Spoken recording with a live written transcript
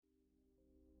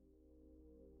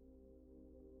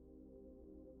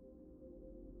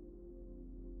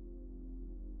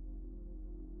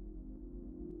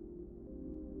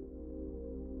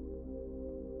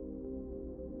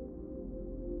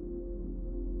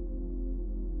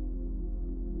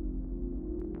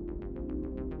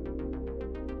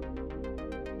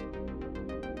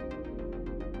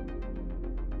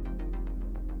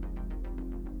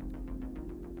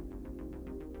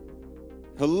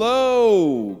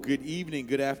Hello, good evening,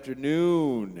 good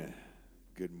afternoon,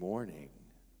 good morning.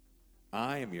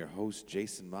 I am your host,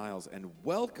 Jason Miles, and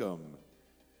welcome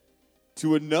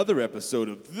to another episode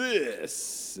of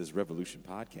This is Revolution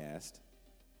Podcast.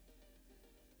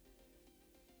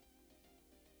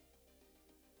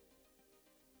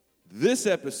 This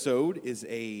episode is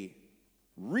a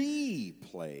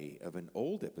replay of an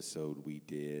old episode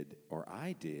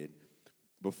I did,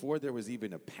 before there was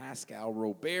even a Pascal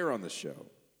Robert on the show.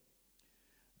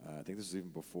 I think this was even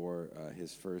before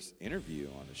his first interview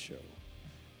on the show.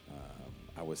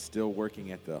 I was still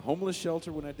working at the homeless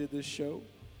shelter when I did this show.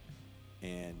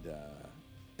 And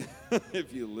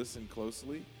if you listen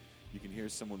closely, you can hear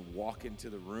someone walk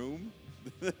into the room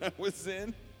that I was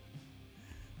in,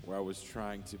 where I was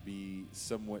trying to be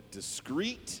somewhat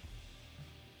discreet,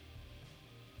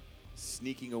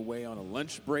 sneaking away on a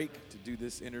lunch break to do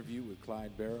this interview with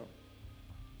Clyde Barrow.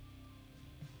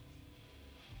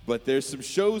 But there's some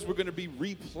shows we're going to be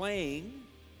replaying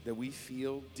that we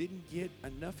feel didn't get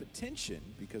enough attention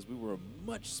because we were a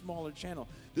much smaller channel.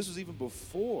 This was even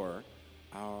before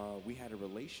we had a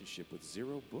relationship with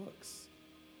Zero Books.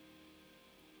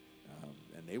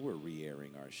 And they were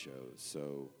re-airing our shows.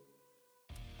 So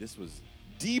this was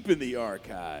deep in the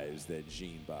archives that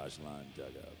Jean Bajlan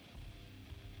dug up.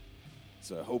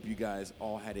 So I hope you guys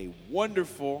all had a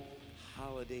wonderful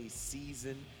holiday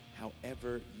season,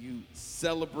 however you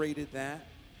celebrated that.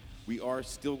 We are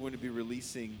still going to be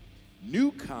releasing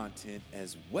new content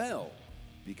as well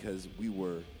because we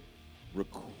were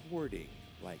recording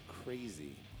like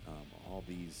crazy all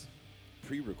these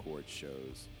pre-record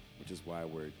shows, which is why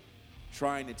we're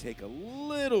trying to take a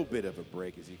little bit of a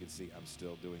break. As you can see, I'm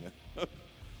still doing a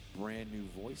brand new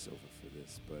voiceover for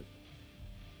this, but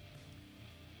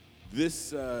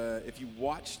this, if you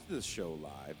watched the show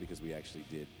live, because we actually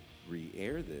did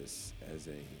re-air this as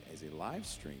a live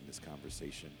stream, this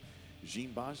conversation,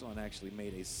 Jean Bajlan actually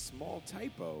made a small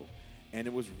typo, and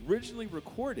it was originally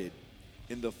recorded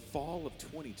in the fall of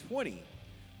 2020,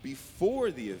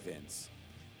 before the events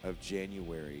of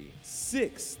January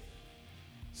 6th.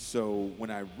 So when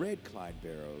I read Clyde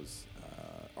Barrow's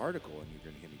article, and you're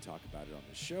going to hear me talk about it on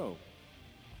the show,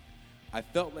 I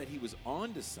felt that he was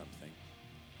onto something.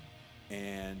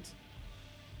 And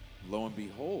lo and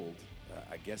behold,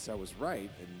 I guess I was right,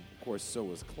 and of course so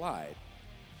was Clyde,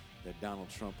 that Donald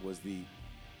Trump was the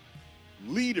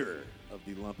leader of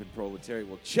the lumpen proletariat.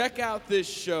 Well, check out this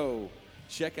show.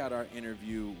 Check out our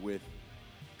interview with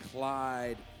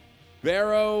Clyde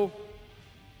Barrow.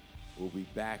 We'll be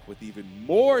back with even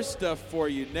more stuff for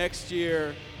you next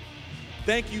year.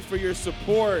 Thank you for your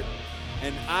support,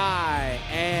 and I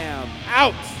am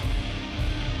out.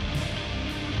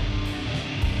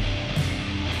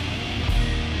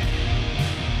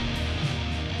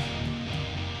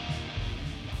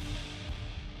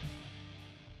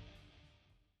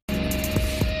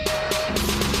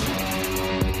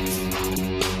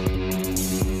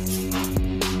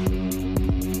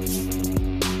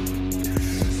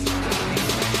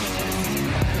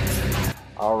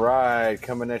 All right,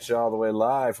 coming at you all the way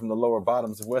live from the lower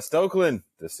bottoms of West Oakland.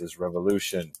 This is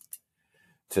Revolution.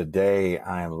 Today,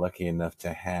 I am lucky enough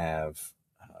to have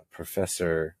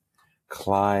Professor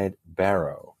Clyde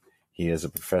Barrow. He is a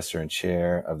professor and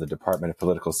chair of the Department of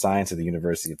Political Science at the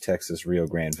University of Texas, Rio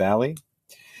Grande Valley.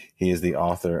 He is the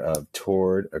author of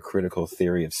Toward a Critical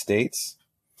Theory of States.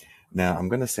 Now, I'm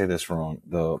going to say this wrong.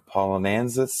 The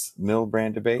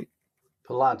Poulantzas-Miliband debate?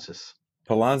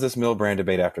 Poulantzas-Miliband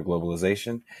debate after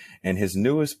globalization. And his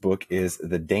newest book is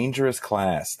The Dangerous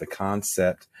Class, the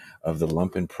Concept of the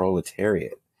Lumpen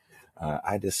Proletariat.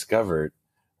 I discovered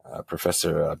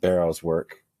Professor Barrow's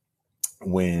work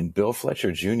when Bill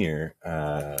Fletcher Jr.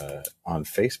 On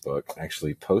Facebook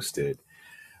actually posted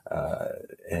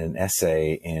an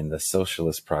essay in the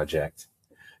Socialist Project,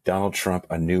 Donald Trump,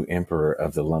 a New Emperor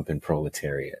of the Lumpen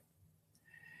Proletariat.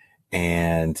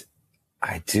 And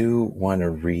I do want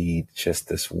to read just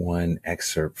this one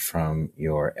excerpt from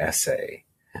your essay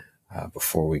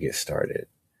before we get started.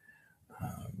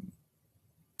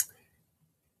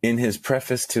 In his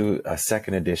preface to a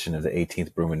second edition of the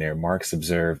 18th Brumaire, Marx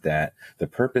observed that the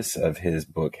purpose of his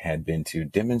book had been to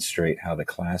demonstrate how the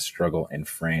class struggle in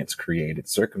France created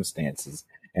circumstances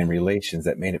and relations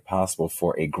that made it possible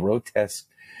for a grotesque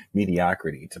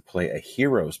mediocrity to play a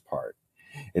hero's part.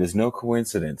 It is no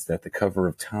coincidence that the cover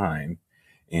of Time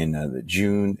in the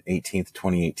June 18th,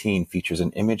 2018 features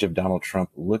an image of Donald Trump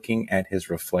looking at his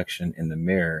reflection in the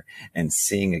mirror and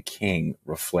seeing a king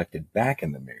reflected back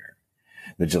in the mirror.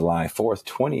 The July 4th,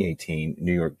 2018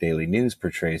 New York Daily News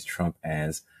portrays Trump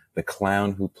as the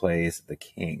clown who plays the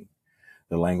king.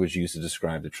 the language used to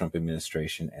describe the Trump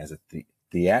administration as a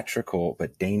theatrical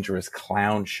but dangerous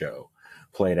clown show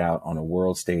played out on a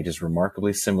world stage is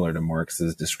remarkably similar to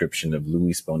Marx's description of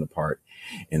Louis Bonaparte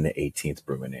in the 18th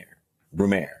Brumaire.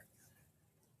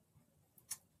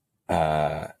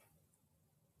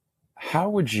 How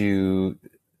would you,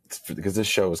 because this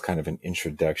show is kind of an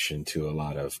introduction to a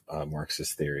lot of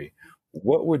Marxist theory,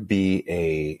 what would be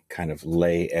a kind of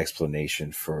lay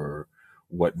explanation for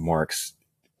what Marx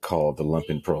called the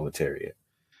lumpen proletariat?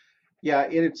 Yeah,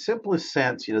 in its simplest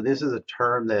sense, this is a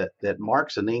term that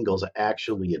Marx and Engels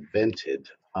actually invented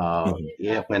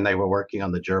when they were working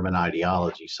on the German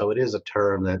ideology. So it is a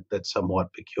term that's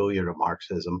somewhat peculiar to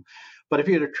Marxism. But if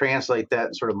you were to translate that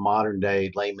in sort of modern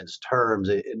day layman's terms,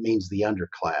 it means the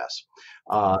underclass.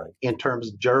 In terms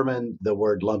of German, the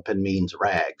word lumpen means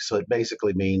rag. So it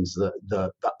basically means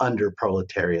the under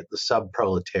proletariat, the sub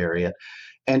proletariat.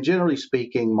 And generally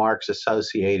speaking, Marx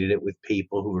associated it with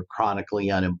people who were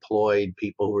chronically unemployed,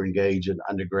 people who were engaged in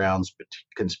underground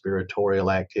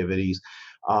conspiratorial activities,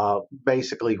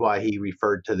 basically why he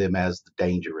referred to them as the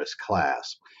dangerous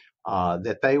class.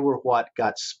 That they were what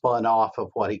got spun off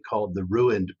of what he called the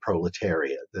ruined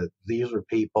proletariat. These were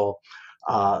people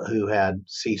who had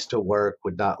ceased to work,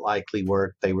 would not likely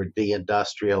work. They were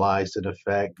deindustrialized, in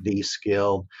effect,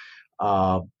 de-skilled.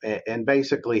 And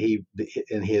basically,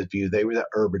 in his view, they were the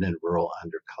urban and rural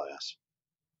underclass.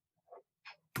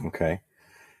 Okay.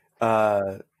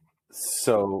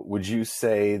 So would you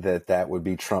say that would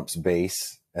be Trump's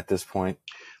base at this point?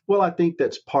 Well, I think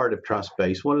that's part of Trump's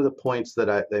base. One of the points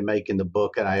that they make in the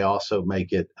book, and I also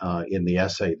make it in the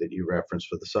essay that you referenced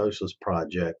for the Socialist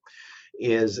Project,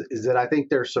 is that I think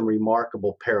there's some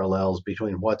remarkable parallels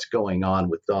between what's going on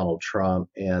with Donald Trump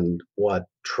and what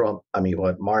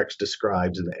Marx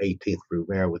describes in the 18th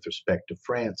Brumaire with respect to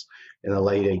France in the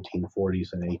late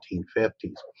 1840s and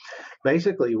 1850s.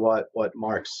 Basically, what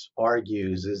Marx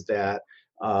argues is that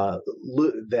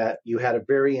that you had a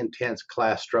very intense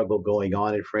class struggle going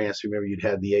on in France. Remember, you'd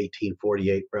had the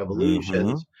 1848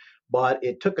 revolutions. But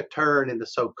it took a turn in the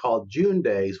so-called June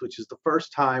days, which is the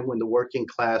first time when the working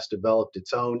class developed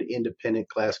its own independent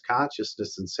class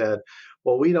consciousness and said,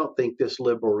 well, we don't think this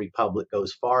liberal republic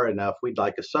goes far enough. We'd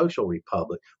like a social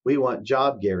republic. We want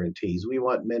job guarantees. We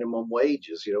want minimum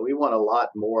wages. We want a lot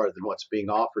more than what's being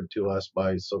offered to us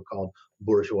by so-called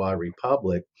bourgeois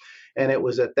republic. And it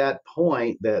was at that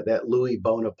point that Louis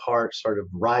Bonaparte sort of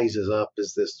rises up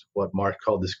as this, what Marx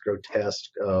called this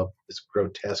grotesque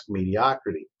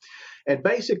mediocrity. And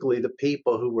basically, the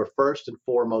people who were first and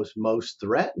foremost most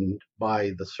threatened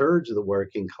by the surge of the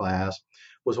working class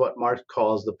was what Marx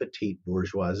calls the petite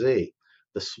bourgeoisie,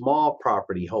 the small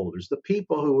property holders, the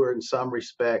people who were in some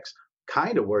respects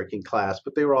kind of working class,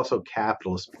 but they were also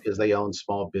capitalists because they owned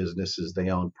small businesses, they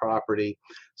owned property.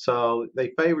 So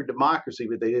they favored democracy,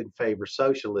 but they didn't favor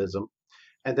socialism.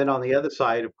 And then on the other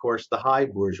side, of course, the high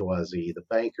bourgeoisie, the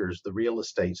bankers, the real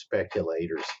estate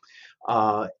speculators.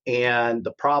 And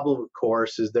the problem, of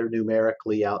course, is they're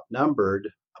numerically outnumbered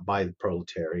by the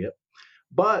proletariat.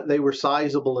 But they were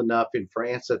sizable enough in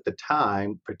France at the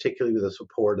time, particularly with the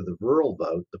support of the rural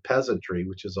vote, the peasantry,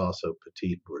 which is also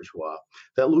petite bourgeois,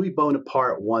 that Louis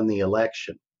Bonaparte won the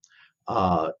election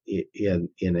at the end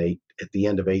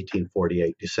of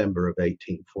 1848, December of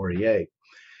 1848.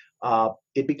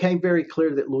 It became very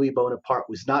clear that Louis Bonaparte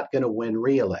was not going to win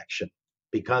re-election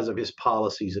because of his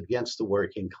policies against the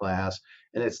working class.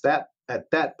 And it's at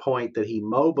that point that he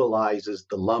mobilizes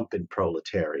the lumpen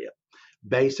proletariat,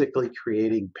 basically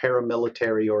creating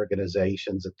paramilitary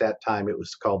organizations. At that time, it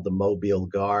was called the Mobile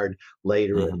Guard.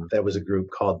 Later, there was a group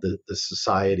called the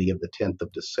Society of the 10th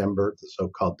of December, the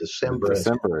so-called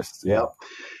Decembrists. Yeah. Yep.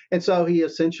 And so he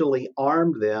essentially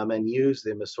armed them and used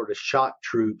them as sort of shock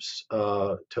troops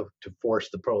to force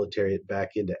the proletariat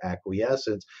back into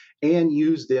acquiescence, and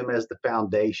used them as the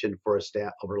foundation for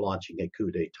launching a coup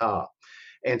d'etat.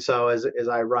 And so as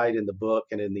I write in the book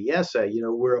and in the essay,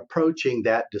 we're approaching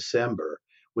that December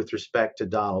with respect to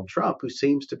Donald Trump, who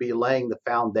seems to be laying the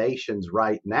foundations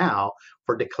right now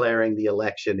for declaring the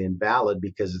election invalid,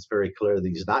 because it's very clear that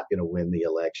he's not going to win the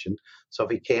election. So if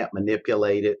he can't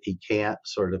manipulate it, he can't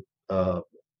sort of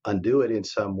undo it in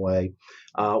some way.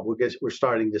 We're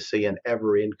starting to see an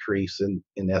ever increase in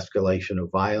escalation of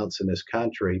violence in this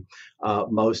country,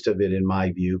 most of it, in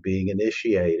my view, being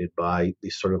initiated by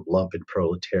these sort of lumpen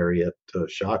proletariat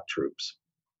shock troops.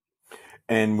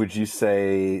 And would you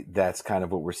say that's kind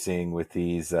of what we're seeing with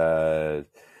these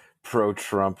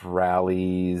pro-Trump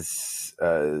rallies,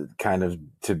 kind of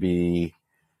to be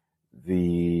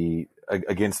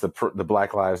against the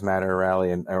Black Lives Matter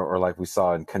rally, or like we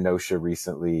saw in Kenosha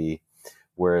recently,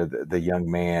 where the young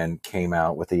man came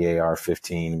out with the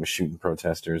AR-15 and was shooting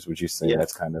protesters. Would you say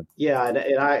that's kind of? Yeah,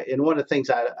 and one of the things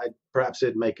I perhaps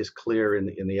didn't make as clear in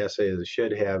the essay as it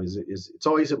should have is it's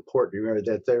always important to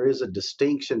remember that there is a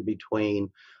distinction between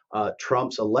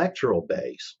Trump's electoral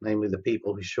base, namely the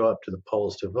people who show up to the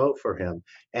polls to vote for him,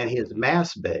 and his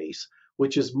mass base,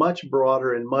 which is much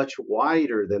broader and much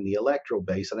wider than the electoral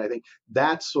base. And I think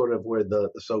that's sort of where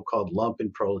the so-called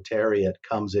lumpen proletariat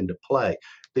comes into play.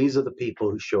 These are the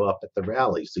people who show up at the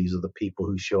rallies. These are the people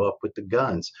who show up with the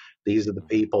guns. These are the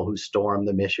people who storm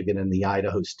the Michigan and the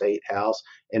Idaho State House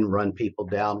and run people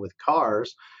down with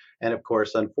cars. And of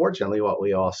course, unfortunately, what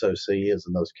we also see is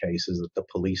in those cases that the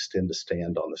police tend to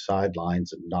stand on the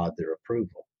sidelines and nod their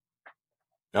approval.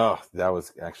 Oh, that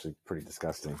was actually pretty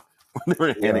disgusting. They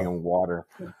were handing them water.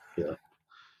 Yeah.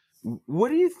 What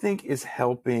do you think is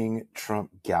helping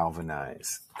Trump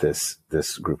galvanize this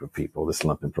group of people, this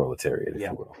lumpen proletariat, if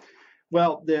you will?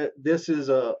 Well, this is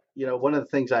one of the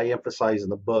things I emphasize in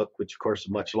the book, which of course is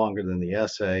much longer than the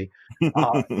essay,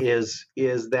 is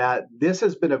that this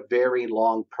has been a very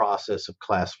long process of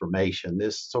class formation.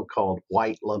 This so-called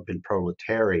white lumpen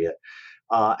proletariat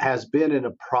has been in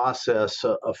a process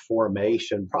of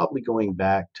formation, probably going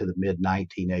back to the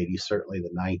mid-1980s, certainly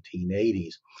the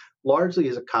 1980s, largely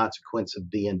as a consequence of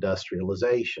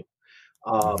deindustrialization.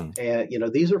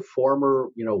 And these are former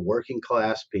working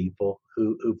class people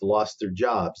who've lost their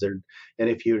jobs. And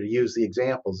if you use the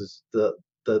examples, it's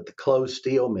the closed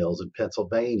steel mills in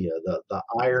Pennsylvania, the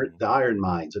iron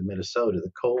mines in Minnesota,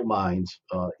 the coal mines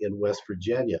in West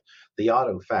Virginia, the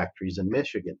auto factories in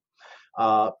Michigan.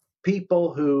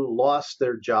 People who lost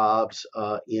their jobs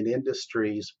in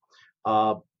industries,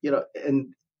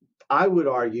 and I would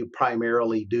argue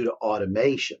primarily due to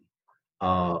automation.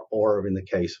 Or in the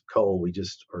case of coal, we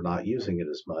just are not using it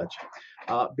as much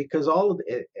because all of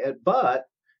it. But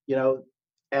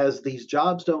as these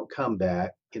jobs don't come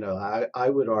back, I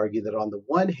would argue that on the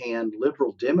one hand,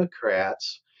 liberal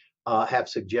Democrats have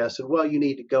suggested, well, you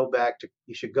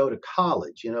should go to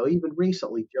college. Even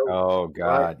recently, Joe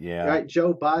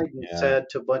Biden said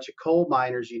to a bunch of coal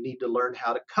miners, you need to learn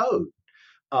how to code.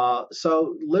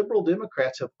 So liberal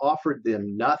Democrats have offered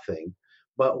them nothing.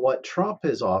 But what Trump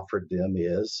has offered them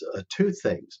is two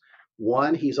things.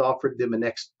 One, he's offered them an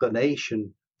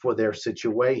explanation for their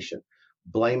situation.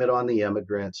 Blame it on the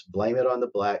immigrants, blame it on the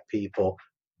black people,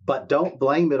 but don't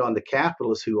blame it on the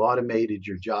capitalists who automated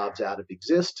your jobs out of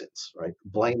existence, right?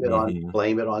 Blame it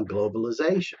on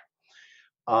globalization.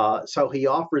 So he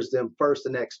offers them first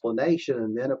an explanation,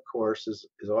 and then, of course, is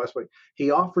always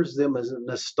he offers them as a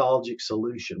nostalgic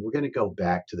solution. We're going to go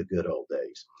back to the good old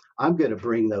days. I'm going to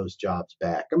bring those jobs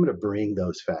back. I'm going to bring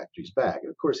those factories back.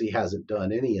 And of course, he hasn't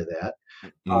done any of that.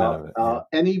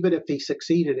 And even if he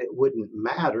succeeded, it wouldn't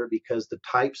matter because the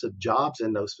types of jobs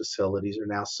in those facilities are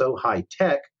now so high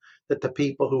tech that the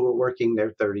people who were working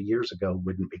there 30 years ago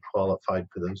wouldn't be qualified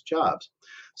for those jobs.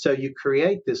 So you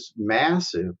create this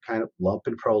massive kind of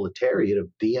lumpen proletariat of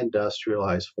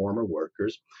deindustrialized former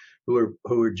workers who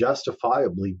are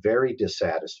justifiably very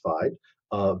dissatisfied,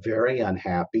 very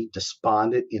unhappy,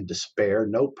 despondent, in despair,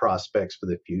 no prospects for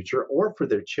the future or for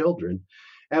their children.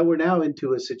 And we're now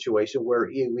into a situation where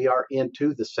we are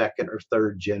into the second or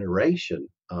third generation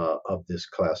of this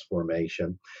class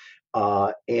formation.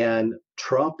 And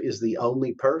Trump is the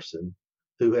only person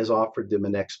who has offered them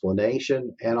an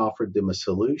explanation and offered them a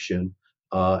solution,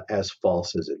 as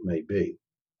false as it may be.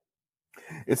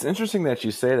 It's interesting that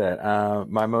you say that.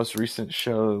 My most recent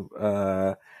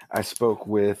show, I spoke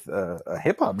with a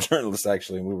hip hop journalist,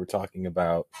 actually, and we were talking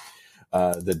about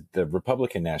the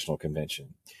Republican National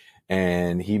Convention.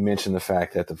 And he mentioned the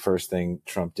fact that the first thing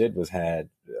Trump did was had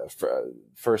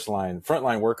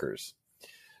frontline workers.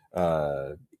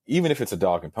 Even if it's a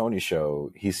dog and pony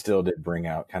show, he still did bring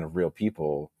out kind of real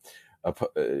people.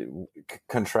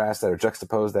 Contrast that or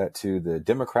juxtapose that to the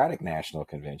Democratic National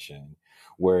Convention,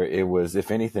 where it was,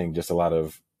 if anything, just a lot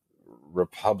of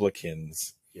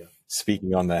Republicans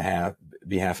speaking on the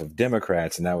behalf of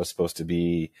Democrats, and that was supposed to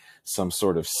be some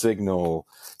sort of signal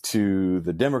to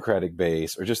the Democratic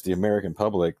base or just the American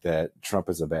public that Trump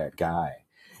is a bad guy.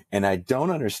 And I don't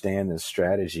understand this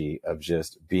strategy of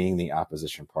just being the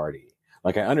opposition party.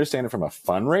 Like, I understand it from a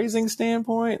fundraising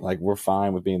standpoint. Like, we're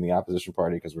fine with being the opposition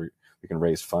party because we can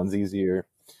raise funds easier.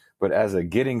 But as a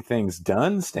getting things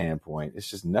done standpoint, it's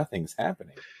just nothing's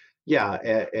happening. Yeah,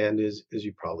 and as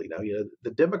you probably know,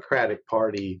 the Democratic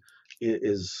Party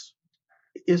is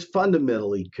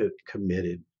fundamentally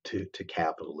committed to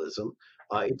capitalism.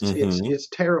 It's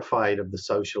terrified of the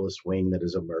socialist wing that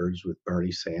has emerged with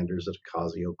Bernie Sanders,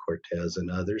 Ocasio-Cortez,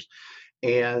 and others.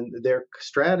 And their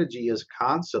strategy is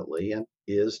constantly and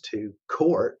is to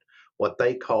court what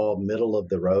they call middle of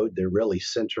the road. They're really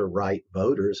center right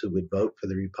voters who would vote for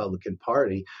the Republican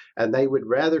Party, and they would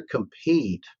rather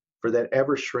compete for that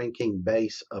ever shrinking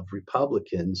base of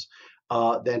Republicans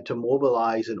than to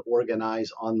mobilize and organize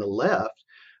on the left.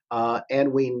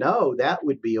 And we know that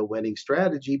would be a winning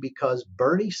strategy because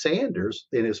Bernie Sanders,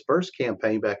 in his first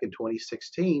campaign back in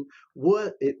 2016,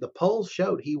 the polls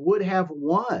showed he would have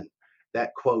won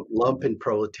that quote lumpen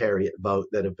proletariat vote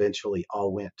that eventually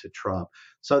all went to Trump.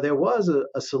 So there was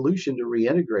a solution to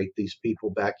reintegrate these people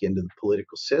back into the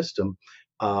political system,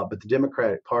 but the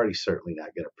Democratic Party's certainly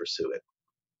not going to pursue it.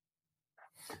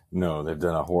 No, they've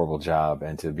done a horrible job,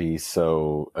 and to be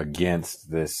so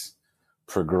against this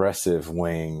progressive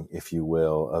wing, if you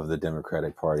will, of the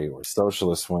Democratic Party or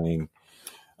socialist wing,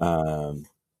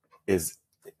 it's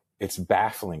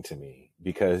baffling to me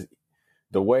because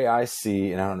the way I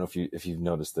see, and I don't know if you've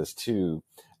noticed this too,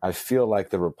 I feel like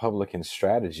the Republican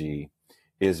strategy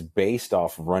is based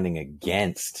off running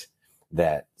against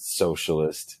that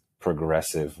socialist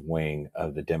progressive wing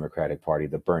of the Democratic Party,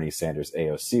 the Bernie Sanders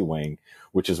AOC wing,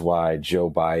 which is why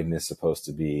Joe Biden is supposed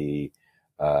to be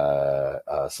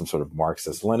some sort of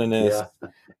Marxist-Leninist. Yeah.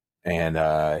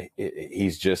 And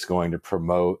he's just going to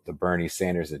promote the Bernie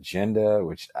Sanders agenda,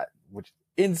 which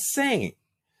insane.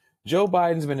 Joe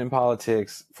Biden's been in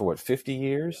politics for 50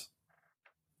 years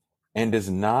and does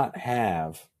not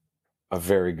have a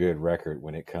very good record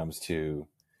when it comes to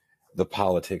the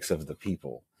politics of the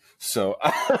people. So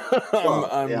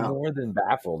I'm more than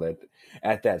baffled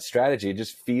at that strategy. It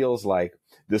just feels like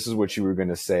this is what you were going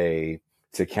to say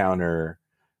to counter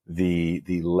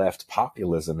the left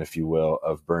populism, if you will,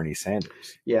 of Bernie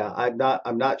Sanders. Yeah, I'm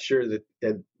not sure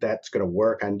that that's going to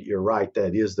work. And you're right,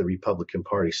 that is the Republican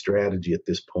Party strategy at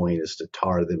this point, is to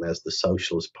tar them as the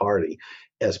Socialist Party,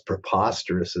 as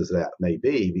preposterous as that may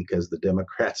be, because the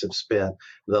Democrats have spent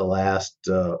the last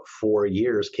 4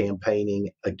 years campaigning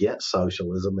against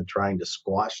socialism and trying to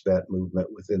squash that movement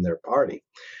within their party.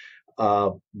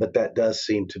 But that does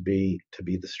seem to be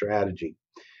the strategy.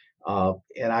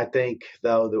 And I think,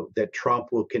 though, that Trump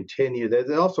will continue.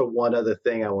 There's also one other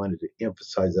thing I wanted to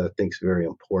emphasize that I think is very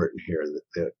important here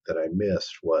that I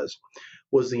missed was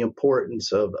the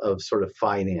importance of sort of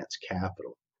finance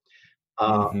capital,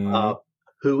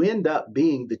 who end up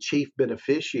being the chief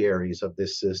beneficiaries of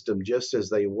this system, just as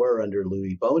they were under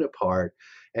Louis Bonaparte.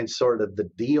 And sort of the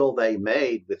deal they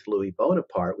made with Louis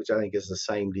Bonaparte, which I think is the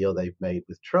same deal they've made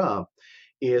with Trump,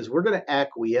 is we're going to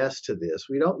acquiesce to this.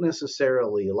 We don't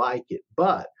necessarily like it,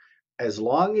 but as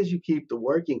long as you keep the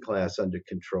working class under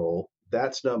control,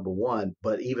 that's number one.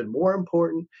 But even more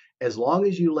important, as long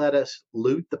as you let us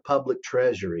loot the public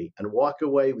treasury and walk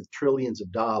away with trillions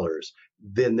of dollars,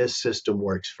 then this system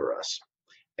works for us.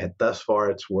 And thus far,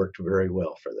 it's worked very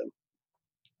well for them.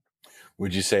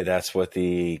 Would you say that's what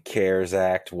the CARES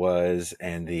Act was,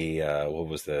 and the what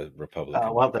was the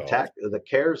Republican? The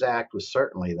CARES Act was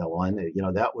certainly the one.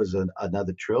 That was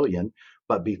another trillion,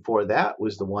 but before that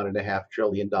was the $1.5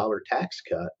 trillion tax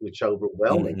cut, which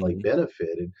overwhelmingly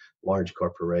benefited large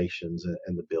corporations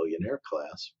and the billionaire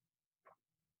class.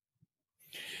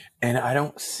 And I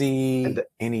don't see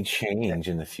any change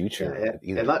in the future.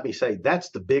 And let me say, that's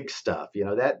the big stuff.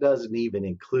 That doesn't even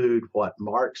include what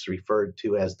Marx referred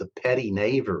to as the petty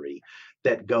knavery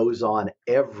that goes on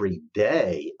every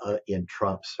day in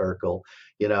Trump's circle,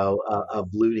 of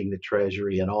looting the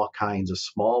treasury in all kinds of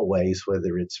small ways,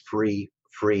 whether it's free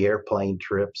airplane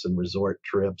trips and resort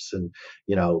trips and,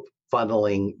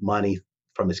 funneling money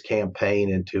from his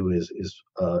campaign into his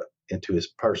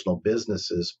personal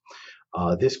businesses.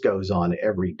 This goes on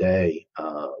every day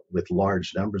with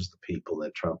large numbers of the people in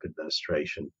the Trump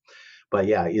administration. But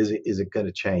yeah, is it going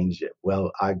to change?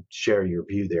 Well, I share your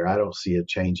view there. I don't see it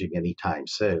changing anytime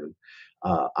soon.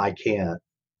 I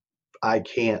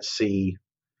can't see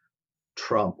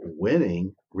Trump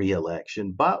winning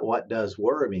re-election. But what does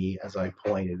worry me, as I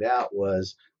pointed out,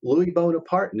 was Louis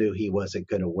Bonaparte knew he wasn't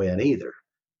going to win either.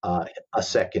 A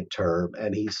second term,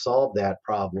 and he solved that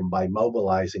problem by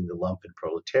mobilizing the lumpen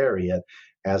proletariat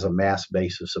as a mass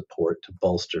base of support to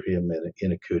bolster him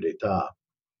in a coup d'etat.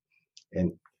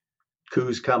 And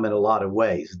coups come in a lot of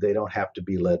ways. They don't have to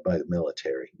be led by the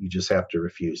military. You just have to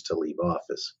refuse to leave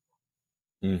office.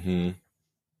 I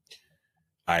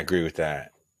agree with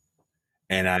that.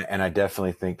 And I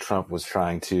definitely think Trump was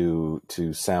trying to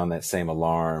sound that same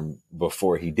alarm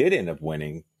before he did end up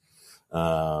winning.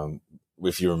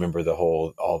 If you remember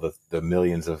all the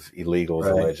millions of illegals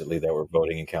allegedly that were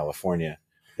voting in California.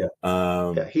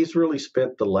 Yeah, he's really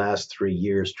spent the last 3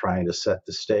 years trying to set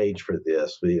the stage for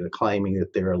this, claiming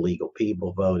that there are illegal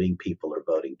people voting. People are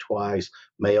voting twice.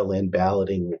 Mail-in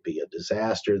balloting will be a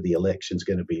disaster. The election's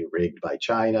going to be rigged by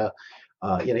China.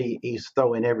 He's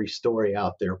throwing every story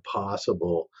out there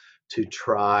possible to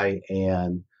try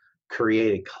and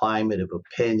create a climate of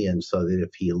opinion so that if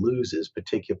he loses,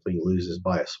 particularly loses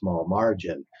by a small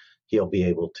margin, he'll be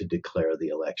able to declare the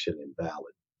election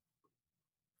invalid.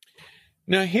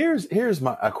 Now, here's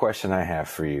a question I have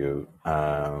for you.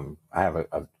 I have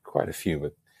quite a few,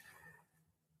 but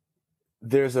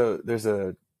there's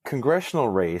a congressional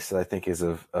race that I think is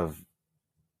of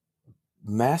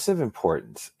massive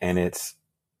importance, and it's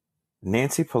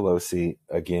Nancy Pelosi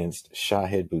against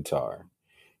Shahid Buttar.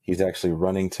 He's actually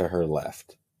running to her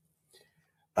left.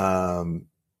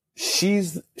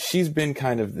 She's been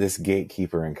kind of this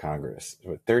gatekeeper in Congress.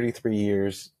 For 33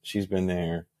 years, she's been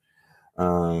there.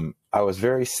 I was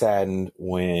very saddened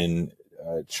when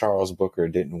Charles Booker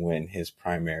didn't win his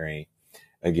primary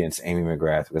against Amy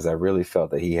McGrath, because I really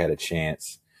felt that he had a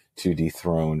chance to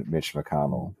dethrone Mitch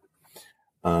McConnell.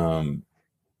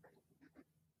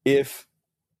 If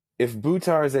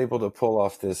Buttar is able to pull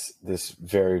off this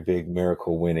very big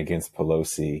miracle win against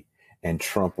Pelosi and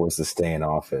Trump was to stay in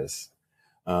office,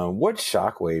 what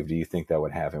shockwave do you think that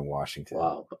would have in Washington?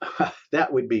 Wow,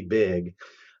 that would be big.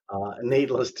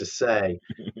 Needless to say,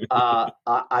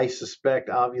 I suspect,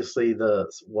 obviously,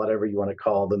 whatever you want to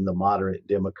call them, the moderate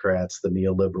Democrats, the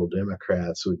neoliberal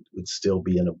Democrats, would still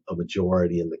be in a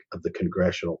majority of the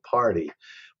congressional party,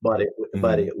 but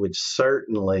it would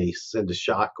certainly send a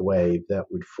shockwave that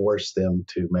would force them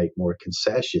to make more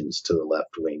concessions to the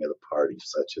left wing of the party,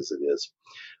 such as it is.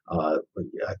 I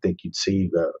think you'd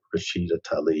see Rashida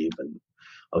Tlaib and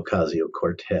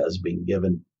Ocasio-Cortez being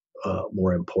given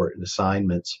more important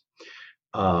assignments.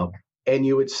 And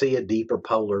you would see a deeper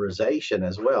polarization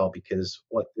as well, because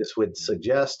what this would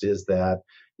suggest is that,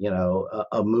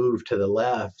 a move to the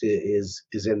left is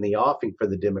in the offing for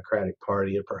the Democratic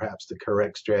Party, and perhaps the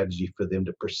correct strategy for them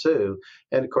to pursue.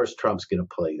 And of course, Trump's going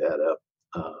to play that up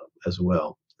as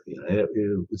well. It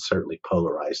would certainly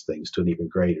polarize things to an even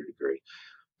greater degree.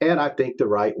 And I think the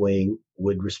right wing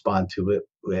would respond to it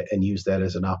and use that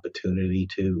as an opportunity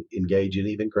to engage in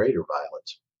even greater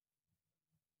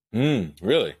violence.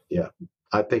 Really? Yeah.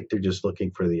 I think they're just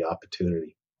looking for the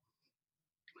opportunity.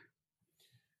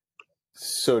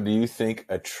 So do you think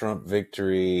a Trump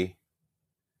victory?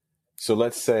 So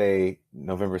let's say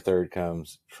November 3rd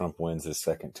comes, Trump wins his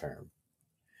second term.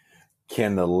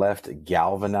 Can the left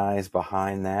galvanize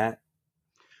behind that?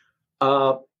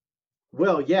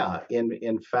 Well, yeah.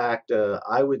 In fact,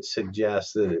 I would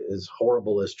suggest that as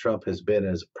horrible as Trump has been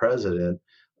as president,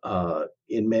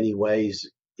 in many ways,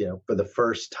 for the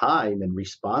first time in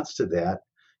response to that,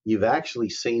 you've actually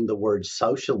seen the word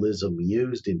socialism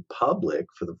used in public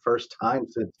for the first time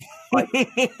since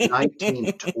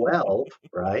 1912,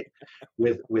 right?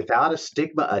 Without a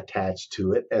stigma attached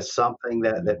to it as something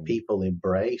that people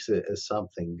embrace as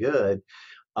something good.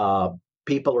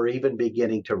 People are even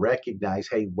beginning to recognize,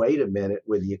 hey, wait a minute,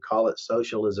 whether you call it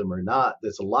socialism or not,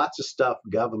 there's lots of stuff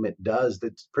government does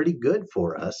that's pretty good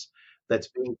for us that's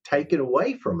being taken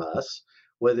away from us,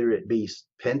 whether it be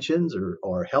pensions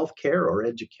or health care or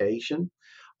education,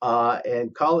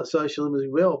 and call it socialism as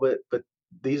you will, but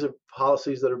these are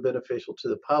policies that are beneficial to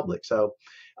the public. So,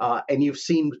 and you've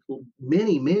seen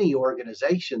many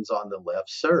organizations on the left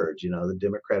surge, the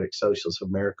Democratic Socialists of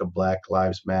America, Black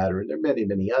Lives Matter, and there are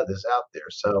many others out there.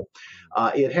 So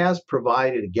it has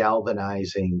provided a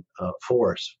galvanizing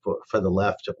force for the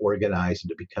left to organize and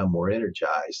to become more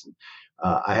energized. And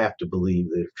I have to believe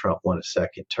that if Trump won a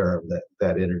second term,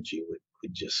 that energy would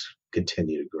just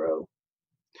continue to grow,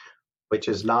 which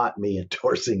is not me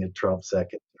endorsing a Trump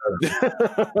second term.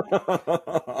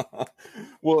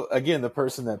 Well, again, the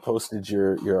person that posted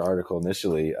your article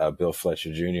initially, Bill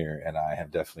Fletcher Jr., and I have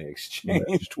definitely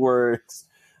exchanged words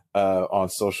on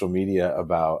social media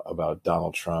about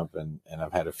Donald Trump, and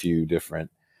I've had a few different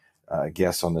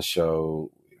guests on the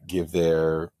show give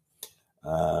their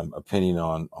opinion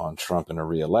on Trump in a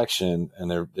re-election, and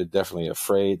they're definitely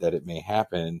afraid that it may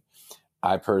happen.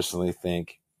 I personally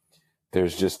think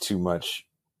there's just too much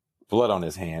blood on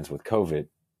his hands with COVID.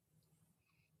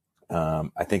 I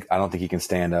don't think he can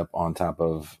stand up on top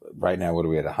of, right now, what are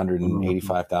we at,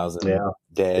 185,000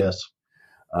 dead? Yes.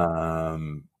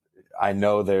 I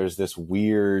know there's this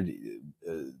weird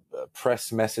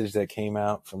press message that came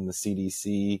out from the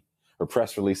CDC, or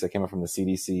press release that came out from the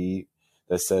CDC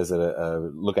that says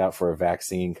that look out for a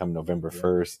vaccine come November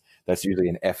 1st. That's usually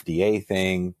an FDA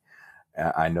thing.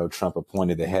 I know Trump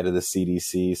appointed the head of the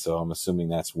CDC, so I'm assuming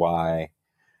that's why.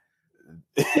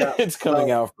 Yeah. it's coming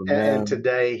Well, out from and them.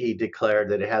 today he declared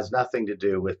that it has nothing to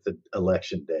do with the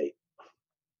election date.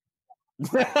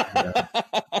 Yeah,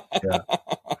 yeah.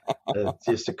 It's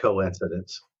just a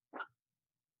coincidence.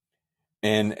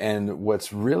 And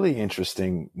what's really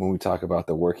interesting when we talk about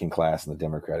the working class and the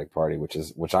Democratic Party,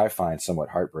 which I find somewhat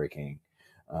heartbreaking.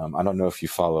 I don't know if you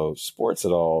follow sports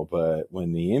at all, but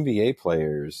when the NBA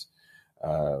players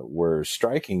were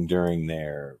striking during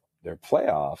their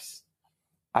playoffs,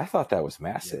 I thought that was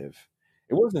Yeah. massive.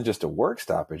 It wasn't just a work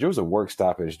stoppage; it was a work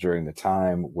stoppage during the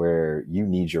time where you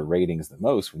need your ratings the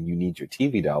most, when you need your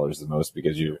TV dollars the most,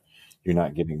 because you're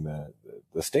not getting the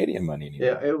stadium money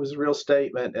Yeah, anymore. it was a real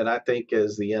statement. And I think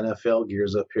as the NFL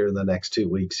gears up here in the next 2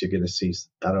 weeks, you're going to see,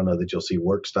 I don't know that you'll see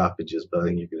work stoppages, but I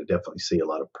think you're going to definitely see a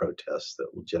lot of protests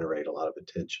that will generate a lot of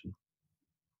attention.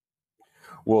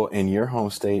 Well, in your home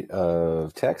state of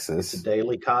It's a Texas,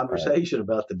 daily conversation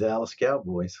about the Dallas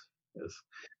Cowboys. It's,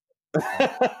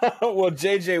 well,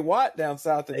 J.J. Watt down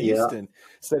south in yeah, Houston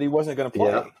said he wasn't going to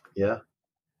yeah, play, yeah.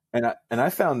 and I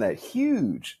found that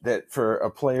huge. That for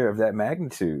a player of that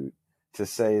magnitude to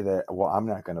say that, well, I'm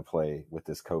not going to play with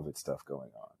this COVID stuff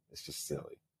going on. It's just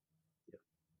silly.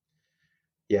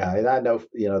 Yeah, and I know,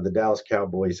 the Dallas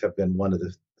Cowboys have been one of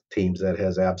the teams that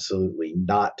has absolutely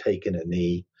not taken a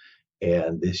knee.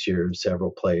 And this year,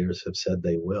 several players have said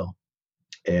they will.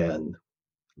 And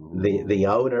the Ooh.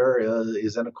 owner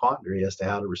is in a quandary as to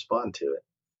how to respond to it.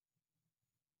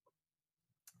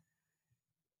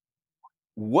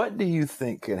 What do you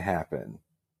think could happen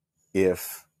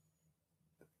if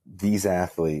these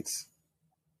athletes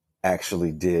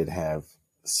actually did have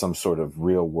some sort of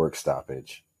real work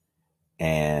stoppage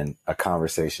and a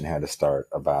conversation had to start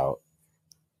about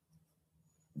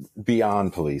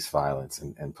beyond police violence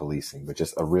and policing, but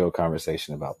just a real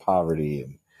conversation about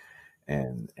poverty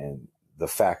and the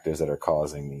factors that are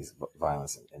causing these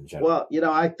violence in general?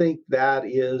 Well, I think that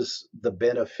is the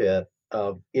benefit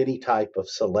of any type of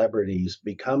celebrities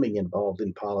becoming involved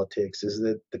in politics, is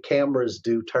that the cameras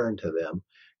do turn to them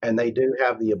and they do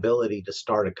have the ability to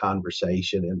start a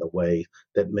conversation in the way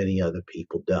that many other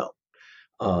people don't.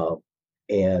 Uh,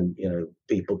 and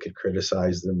people could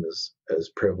criticize them as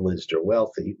privileged or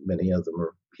wealthy. Many of them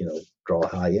are draw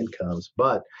high incomes,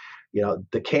 but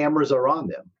the cameras are on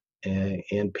them,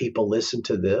 and people listen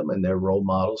to them, and they're role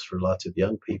models for lots of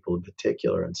young people in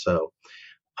particular. And so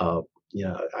uh,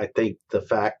 I think the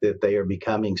fact that they are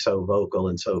becoming so vocal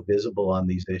and so visible on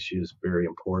these issues is very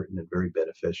important and very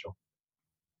beneficial.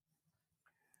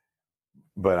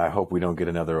 But I hope we don't get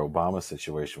another Obama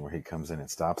situation where he comes in and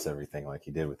stops everything like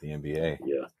he did with the NBA.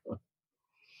 Yeah.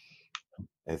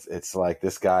 It's like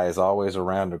this guy is always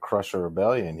around to crush a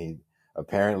rebellion. He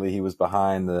was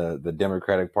behind the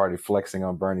Democratic Party flexing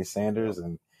on Bernie Sanders,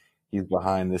 and he's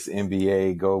behind this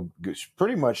NBA go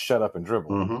pretty much shut up and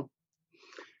dribble. Mm-hmm.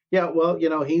 Yeah, well,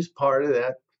 he's part of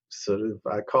that sort of,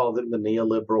 I call them the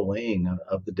neoliberal wing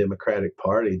of the Democratic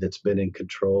Party that's been in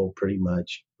control pretty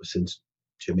much since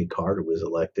Jimmy Carter was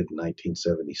elected in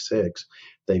 1976.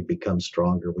 They've become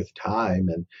stronger with time,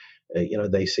 and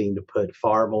they seem to put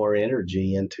far more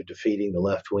energy into defeating the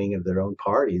left wing of their own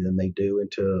party than they do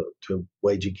into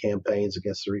waging campaigns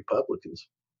against the Republicans.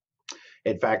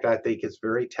 In fact, I think it's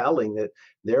very telling that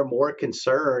they're more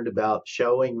concerned about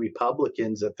showing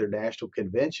Republicans at their national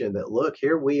convention that, look,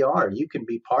 here we are. You can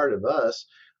be part of us.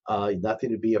 Nothing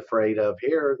to be afraid of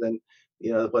here than,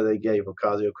 what they gave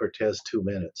Ocasio Cortez 2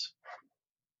 minutes.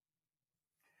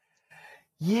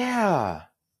 Yeah.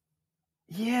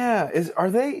 Yeah.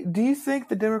 Do you think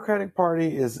the Democratic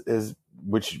Party is,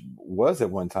 which was at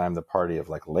one time the party of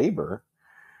like labor,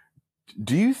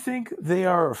 do you think they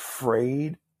are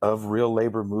afraid of real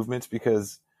labor movements?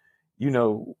 Because,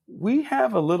 we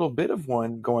have a little bit of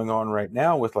one going on right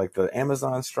now with like the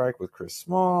Amazon strike with Chris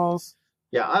Smalls.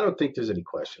 Yeah, I don't think there's any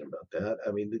question about that.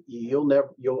 I mean,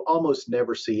 you'll almost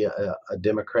never see a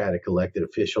Democratic elected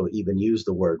official even use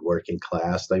the word working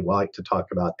class. They like to talk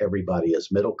about everybody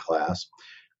as middle class.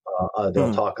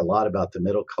 They'll talk a lot about the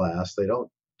middle class. They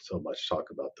don't so much talk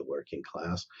about the working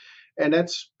class, and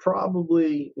that's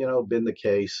probably been the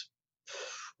case,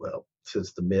 well,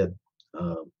 since the mid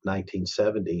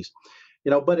 1970s.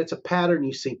 But it's a pattern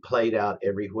you see played out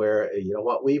everywhere.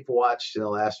 What we've watched in the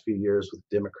last few years with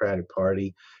the Democratic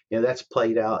Party, that's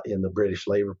played out in the British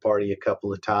Labour Party a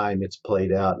couple of times. It's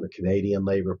played out in the Canadian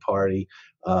Labour Party,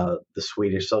 the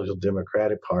Swedish Social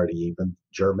Democratic Party, even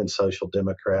German Social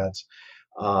Democrats.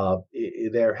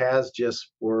 There has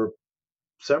just for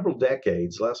several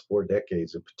decades, last 4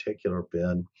 decades in particular,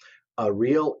 been a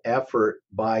real effort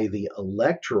by the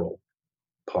electoral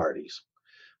parties,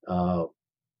 uh,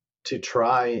 to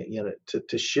try,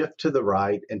 to shift to the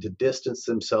right and to distance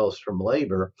themselves from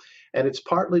labor. And it's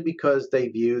partly because they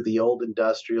view the old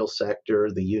industrial sector,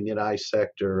 the unionized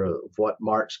sector of what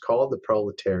Marx called the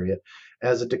proletariat,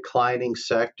 as a declining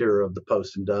sector of the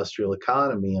post-industrial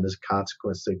economy. And as a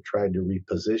consequence, they've tried to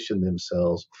reposition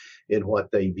themselves in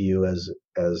what they view as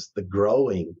the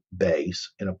growing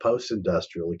base in a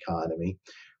post-industrial economy,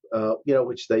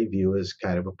 which they view as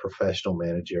kind of a professional,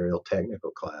 managerial,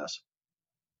 technical class.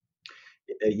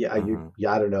 I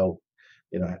don't know,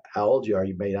 how old you are.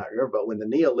 You may not remember, but when the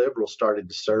neoliberals started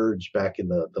to surge back in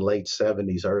the late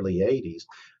 70s, early 80s,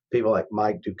 people like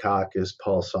Mike Dukakis,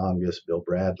 Paul Tsongas, Bill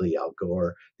Bradley, Al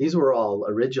Gore, these were all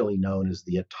originally known as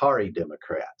the Atari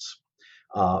Democrats,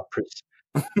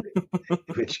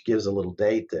 which gives a little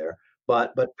date there.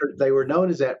 But they were known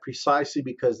as that precisely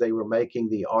because they were making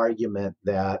the argument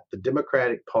that the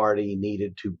Democratic Party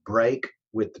needed to break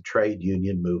with the trade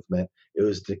union movement. It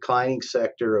was a declining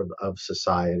sector of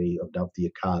society, of the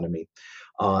economy,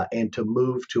 and to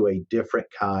move to a different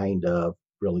kind of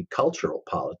really cultural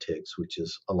politics, which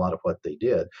is a lot of what they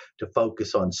did, to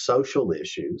focus on social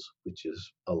issues, which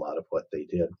is a lot of what they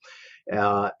did.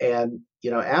 And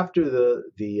after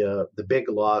the big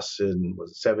loss in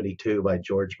 '72 by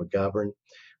George McGovern,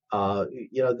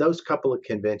 those couple of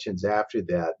conventions after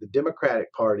that, the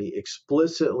Democratic Party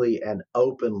explicitly and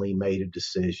openly made a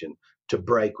decision to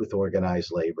break with organized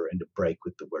labor and to break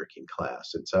with the working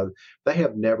class. And so they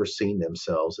have never seen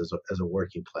themselves as a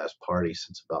working class party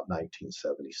since about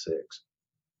 1976.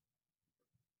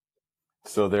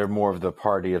 So they're more of the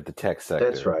party of the tech sector.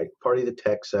 That's right. Party of the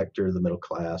tech sector, the middle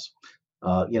class.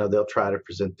 They'll try to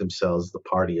present themselves as the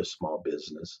party of small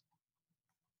business.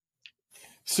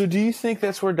 So do you think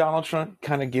that's where Donald Trump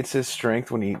kind of gets his strength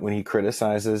when he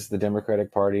criticizes the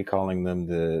Democratic Party, calling them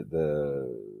the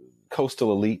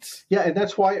coastal elites? Yeah, and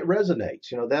that's why it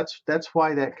resonates. That's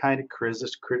why that kind of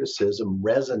criticism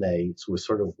resonates with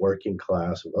sort of working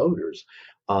class voters,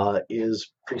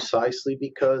 is precisely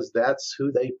because that's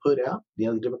who they put out.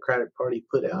 The Democratic Party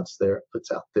puts out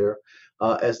there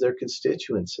as their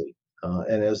constituency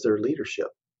and as their leadership.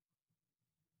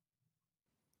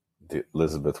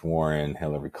 Elizabeth Warren,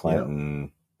 Hillary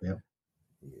Clinton, yeah.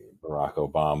 Barack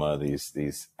Obama,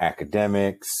 these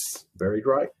academics. Very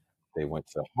right. They went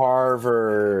to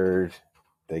Harvard.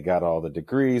 They got all the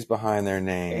degrees behind their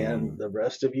name. And the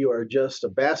rest of you are just a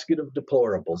basket of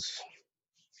deplorables.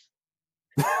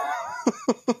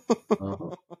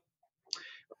 Uh-huh.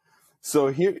 So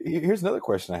here's another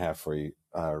question I have for you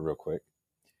real quick.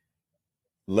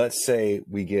 Let's say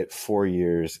we get 4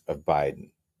 years of Biden.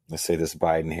 Let's say this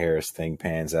Biden-Harris thing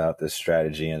pans out. This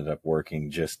strategy ended up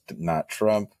working, just not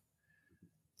Trump.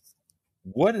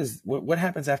 What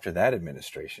happens after that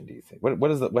administration, do you think? What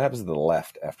happens to the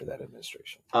left after that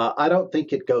administration? I don't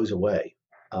think it goes away.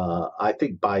 I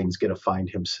think Biden's going to find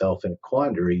himself in a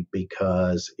quandary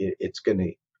because it's going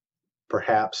to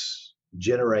perhaps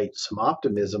generate some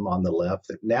optimism on the left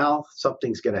that now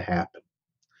something's going to happen.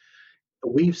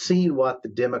 We've seen what the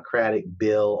Democratic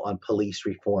bill on police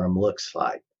reform looks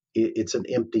like. It's an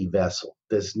empty vessel.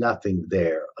 There's nothing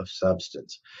there of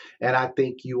substance. And I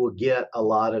think you will get a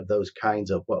lot of those kinds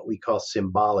of what we call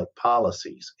symbolic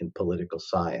policies in political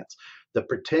science, the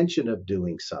pretension of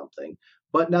doing something,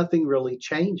 but nothing really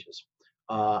changes.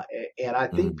 And I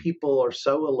think people are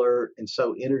so alert and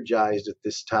so energized at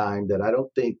this time that I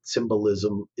don't think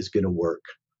symbolism is going to work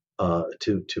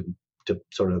to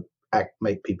sort of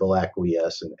make people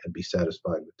acquiesce and be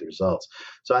satisfied with the results.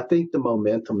 So I think the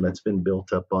momentum that's been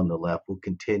built up on the left will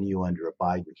continue under a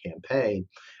Biden campaign,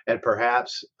 and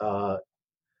perhaps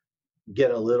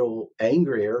get a little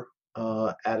angrier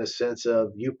at a sense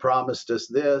of, you promised us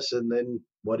this, and then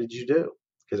what did you do?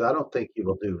 Because I don't think he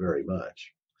will do very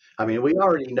much. I mean, we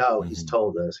already know he's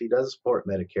told us he doesn't support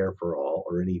Medicare for all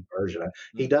or any version.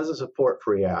 He doesn't support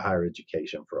free higher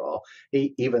education for all.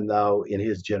 Even though in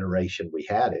his generation we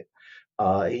had it.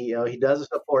 He doesn't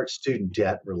support student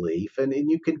debt relief, and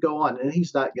you can go on. And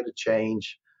he's not going to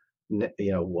change,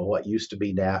 what used to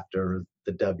be NAFTA or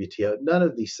the WTO. None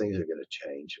of these things are going to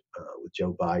change with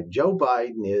Joe Biden. Joe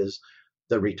Biden is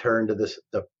the return to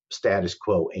the status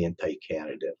quo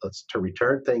anti-candidate. To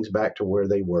return things back to where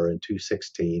they were in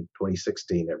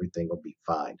 2016, everything will be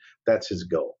fine. That's his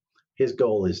goal. His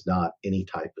goal is not any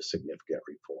type of significant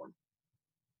reform.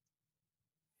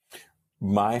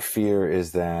 My fear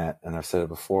is that, and I've said it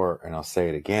before and I'll say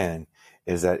it again,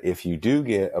 is that if you do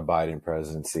get a Biden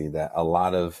presidency, that a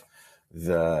lot of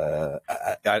I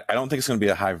don't think it's going to be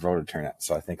a high voter turnout.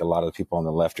 So I think a lot of the people on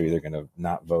the left are either going to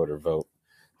not vote or vote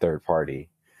third party.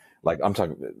 Like I'm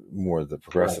talking more the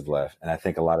progressive left. And I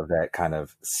think a lot of that kind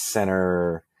of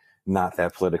center not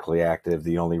that politically active.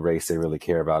 The only race they really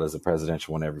care about is a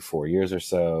presidential one every 4 years or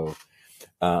so.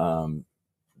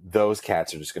 Those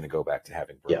cats are just going to go back to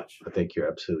having brunch. Yeah, I think you're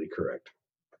absolutely correct.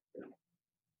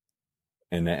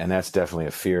 And that's definitely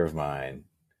a fear of mine,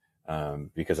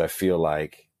 because I feel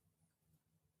like,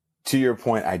 to your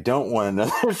point, I don't want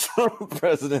another Trump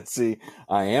presidency.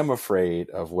 I am afraid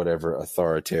of whatever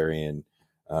authoritarian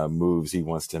moves he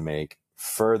wants to make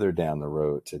further down the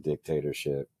road to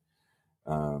dictatorship.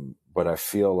 But I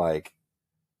feel like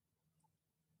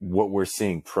what we're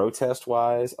seeing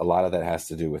protest-wise, a lot of that has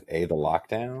to do with A, the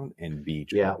lockdown, and B,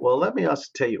 Trump. Yeah, well, let me also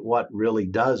tell you what really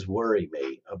does worry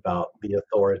me about the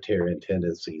authoritarian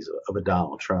tendencies of a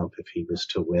Donald Trump if he was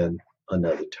to win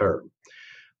another term.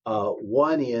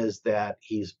 One is that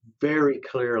he's very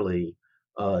clearly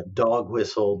dog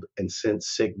whistled and sent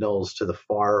signals to the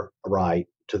far right,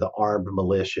 to the armed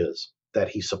militias, that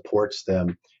he supports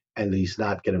them and that he's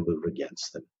not going to move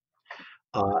against them.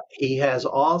 He has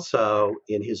also,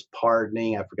 in his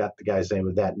pardoning, I forgot the guy's name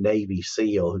of that Navy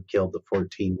SEAL who killed the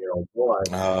 14-year-old boy,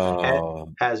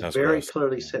 has very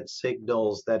clearly sent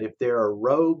signals that if there are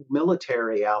rogue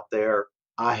military out there,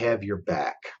 I have your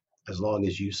back as long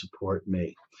as you support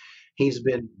me. He's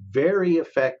been very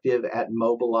effective at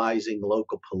mobilizing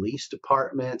local police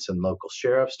departments and local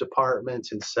sheriff's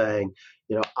departments and saying,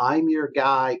 I'm your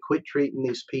guy. Quit treating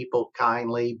these people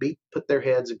kindly. Put their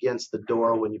heads against the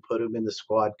door when you put them in the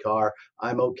squad car.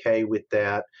 I'm okay with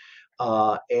that.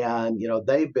 And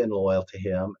they've been loyal to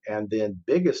him. And then,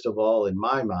 biggest of all, in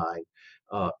my mind,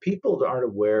 people aren't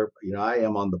aware. I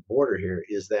am on the border here.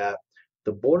 Is that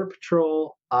the Border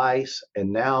Patrol, ICE,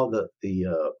 and now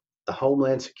the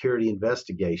Homeland Security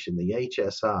Investigation, the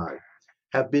HSI,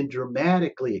 have been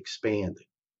dramatically expanded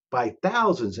by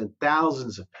thousands and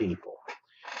thousands of people.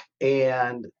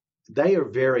 And they are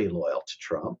very loyal to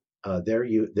Trump.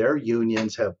 Their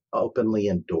unions have openly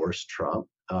endorsed Trump.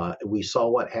 We saw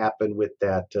what happened with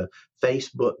that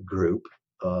Facebook group,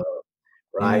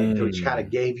 right, which kind of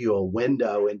gave you a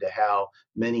window into how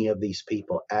many of these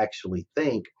people actually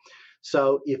think.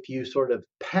 So if you sort of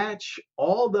patch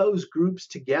all those groups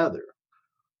together,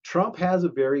 Trump has a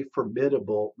very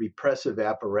formidable repressive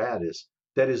apparatus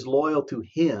that is loyal to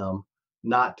him,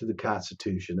 not to the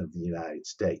Constitution of the United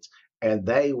States. And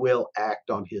they will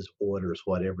act on his orders,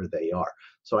 whatever they are.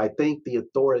 So I think the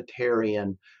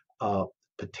authoritarian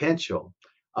potential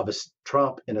of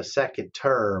Trump in a second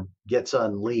term gets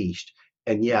unleashed.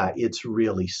 And yeah, it's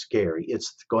really scary.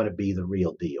 It's going to be the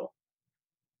real deal.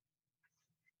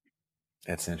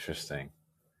 That's interesting.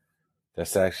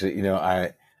 That's actually,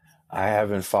 I have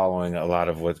been following a lot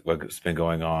of what's been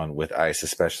going on with ICE,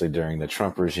 especially during the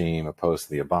Trump regime opposed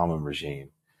to the Obama regime.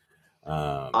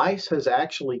 ICE has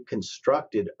actually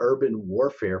constructed urban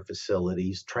warfare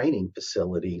facilities, training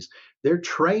facilities. They're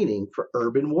training for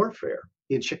urban warfare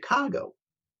in Chicago.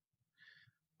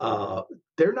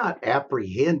 They're not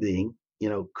apprehending,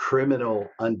 criminal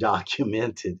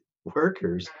undocumented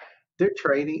workers.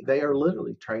 They are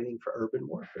literally training for urban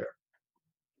warfare.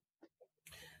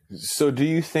 So do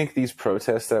you think these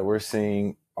protests that we're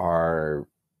seeing are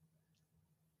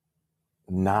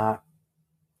not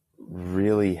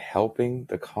really helping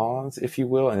the cause, if you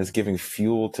will, and is giving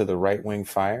fuel to the right-wing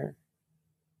fire?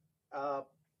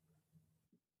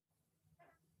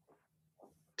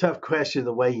 Tough question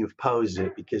the way you've posed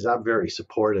it, because I'm very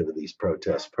supportive of these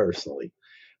protests personally.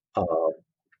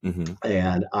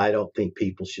 And I don't think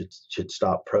people should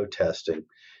stop protesting.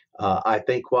 I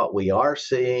think what we are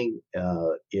seeing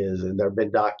is, and there have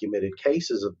been documented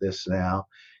cases of this now,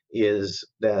 is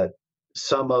that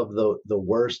some of the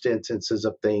worst instances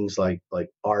of things like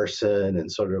arson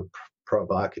and sort of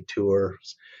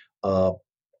provocateurs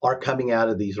are coming out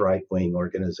of these right-wing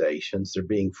organizations. They're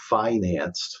being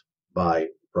financed by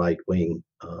right-wing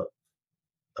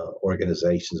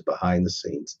organizations behind the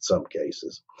scenes in some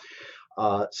cases.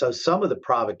 So some of the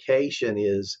provocation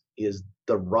is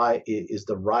the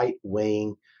right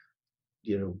wing,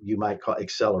 you might call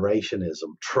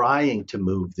accelerationism, trying to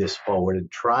move this forward and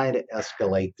trying to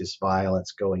escalate this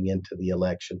violence going into the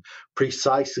election,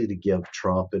 precisely to give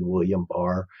Trump and William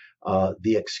Barr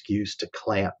the excuse to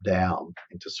clamp down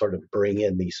and to sort of bring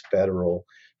in these federal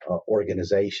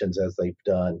organizations, as they've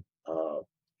done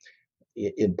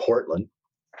in Portland.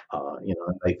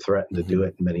 They threatened to do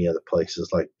it in many other places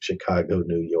like Chicago,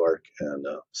 New York, and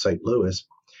St. Louis.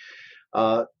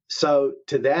 So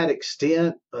to that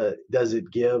extent, does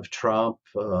it give Trump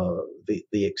the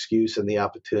excuse and the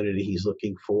opportunity he's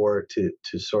looking for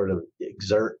to sort of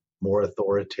exert more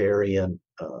authoritarian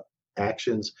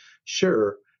actions?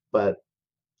 Sure, but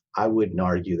I wouldn't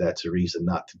argue that's a reason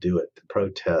not to do it. The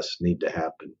protests need to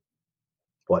happen.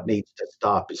 What needs to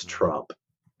stop is Trump.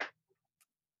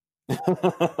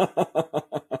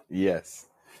 Yes.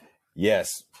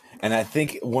 Yes. And I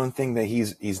think one thing that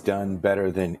he's done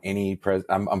better than any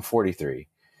I'm 43,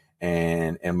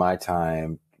 and in my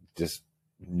time, just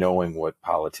knowing what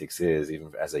politics is,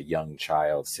 even as a young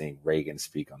child, seeing Reagan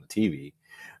speak on the TV,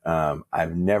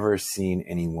 I've never seen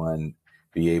anyone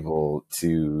be able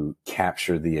to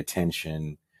capture the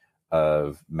attention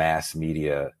of mass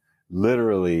media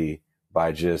literally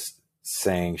by just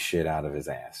saying shit out of his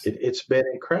ass. It's been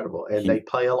incredible, and they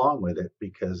play along with it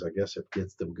because I guess it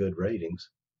gets them good ratings.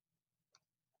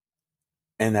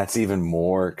 And that's even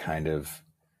more kind of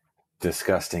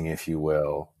disgusting, if you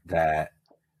will, that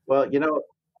well,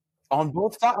 on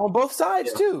both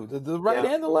sides too, the right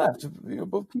and the left,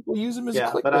 both people use them as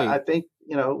clickbait. But I think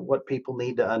what people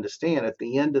need to understand, at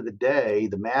the end of the day,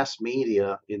 the mass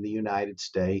media in the United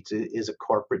States is a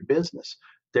corporate business.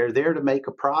 They're there to make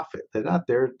a profit. They're not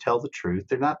there to tell the truth.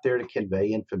 They're not there to convey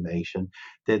information.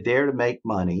 They're there to make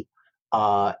money.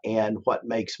 And what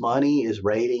makes money is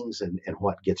ratings, and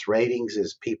what gets ratings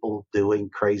is people doing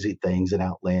crazy things and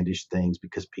outlandish things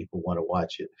because people want to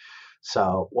watch it.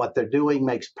 So what they're doing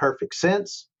makes perfect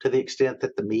sense to the extent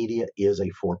that the media is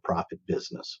a for-profit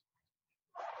business.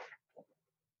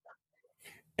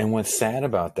 And what's sad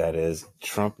about that is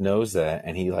Trump knows that,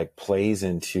 and he like plays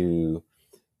into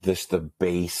the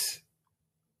base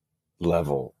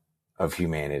level of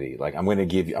humanity. Like, I'm going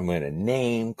to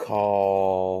name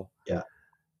call. Yeah.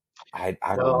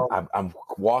 I'm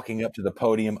walking up to the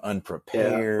podium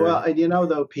unprepared. Yeah. Well,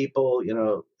 and though people,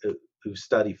 who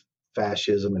study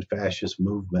fascism and fascist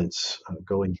movements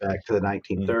going back to the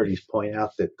 1930s point out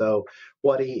that though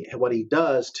what he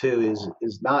does too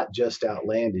is not just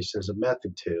outlandish. There's a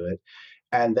method to it,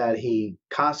 and that he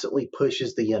constantly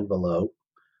pushes the envelope.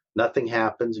 Nothing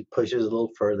happens. He pushes a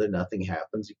little further. Nothing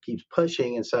happens. He keeps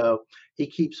pushing. And so he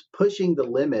keeps pushing the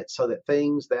limit so that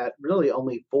things that really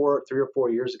only 3 or 4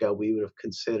 years ago we would have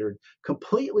considered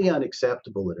completely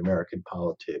unacceptable in American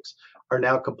politics are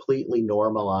now completely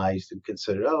normalized and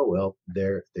considered, oh, well,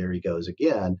 there he goes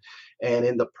again. And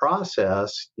in the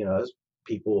process, as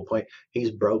people will point,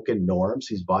 he's broken norms.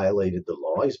 He's violated the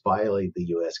law. He's violated the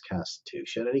U.S.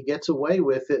 Constitution, and he gets away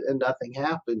with it and nothing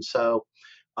happens. So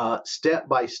step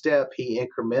by step, he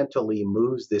incrementally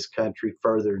moves this country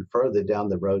further and further down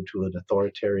the road to an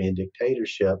authoritarian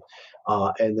dictatorship.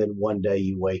 And then one day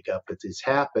you wake up at this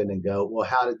happen and go, well,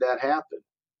 how did that happen?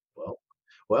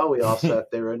 Well, we all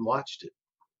sat there and watched it.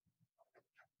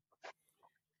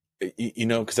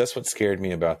 Because that's what scared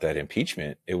me about that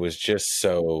impeachment. It was just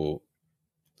so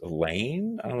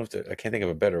lame. I don't know I can't think of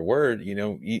a better word. You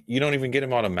don't even get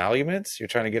him on emoluments. You're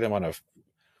trying to get him on a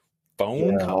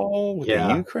phone call with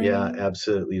the Ukraine? Yeah,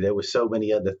 absolutely. There were so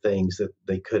many other things that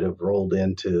they could have rolled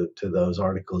into those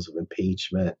articles of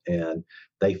impeachment, and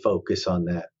they focus on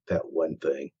that one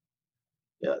thing.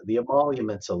 Yeah, the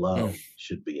emoluments alone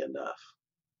should be enough.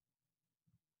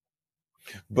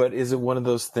 But is it one of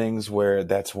those things where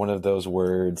that's one of those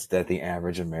words that the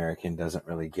average American doesn't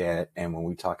really get? And when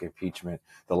we talk impeachment,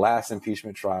 the last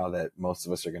impeachment trial that most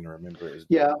of us are going to remember is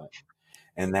Bill Clinton.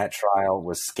 And that trial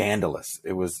was scandalous.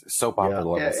 It was soap opera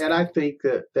level. And I think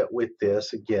that with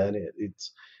this, again,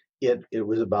 it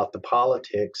was about the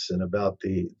politics and about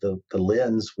the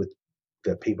lens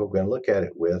that people were going to look at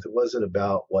it with. It wasn't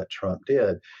about what Trump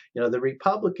did. The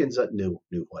Republicans knew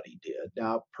what he did.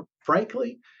 Now,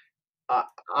 frankly,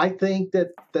 I think that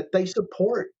they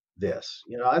support this.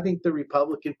 I think the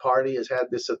Republican Party has had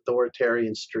this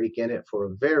authoritarian streak in it for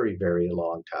a very, very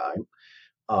long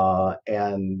time.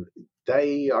 And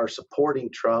they are supporting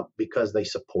Trump because they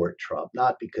support Trump,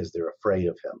 not because they're afraid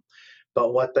of him.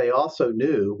 But what they also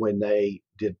knew when they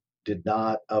did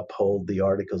not uphold the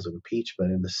articles of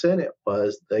impeachment in the Senate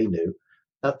was they knew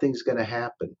nothing's going to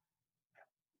happen.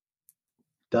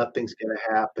 Nothing's going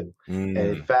to happen. And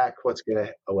in fact,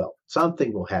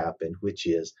 something will happen, which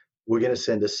is we're going to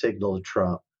send a signal to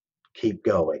Trump, keep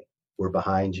going. We're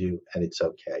behind you and it's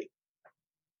okay.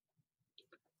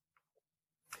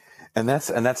 And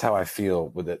that's how I feel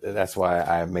with it. That's why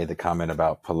I made the comment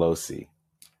about Pelosi,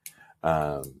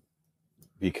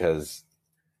 because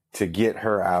to get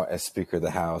her out as Speaker of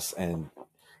the House, and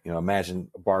imagine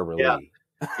Barbara Lee.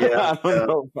 Yeah,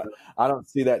 I don't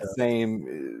see that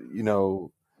same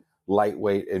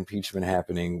lightweight impeachment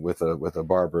happening with a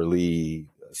Barbara Lee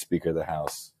Speaker of the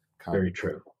House. Very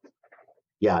true.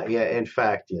 Yeah. In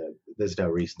fact, there's no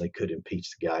reason they could impeach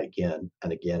the guy again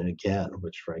and again and again,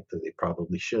 which frankly they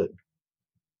probably should.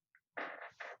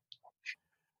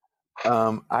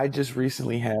 I just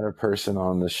recently had a person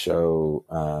on the show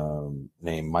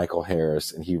named Michael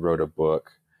Harris, and he wrote a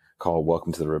book called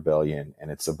Welcome to the Rebellion,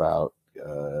 and it's about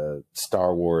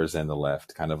Star Wars and the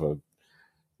left, kind of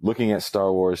looking at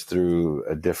Star Wars through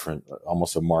a different,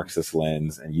 almost a Marxist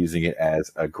lens, and using it as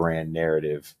a grand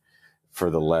narrative for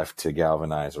the left to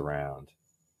galvanize around.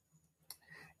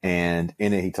 And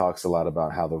in it, he talks a lot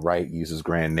about how the right uses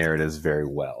grand narratives very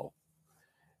well,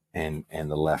 and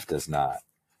the left does not.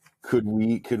 Could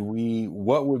we?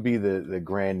 What would be the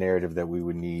grand narrative that we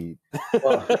would need?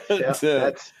 Well,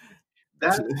 yeah,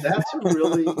 that's a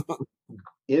really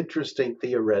interesting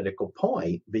theoretical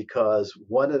point, because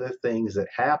one of the things that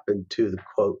happened to the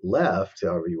quote left,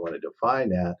 however you want to define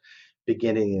that,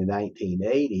 beginning in the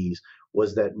 1980s,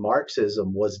 was that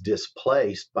Marxism was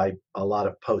displaced by a lot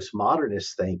of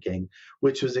postmodernist thinking,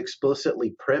 which was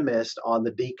explicitly premised on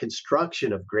the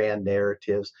deconstruction of grand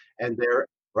narratives and their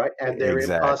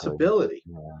Exactly. impossibility.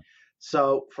 Yeah.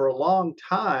 So for a long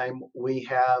time, we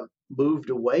have moved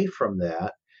away from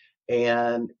that.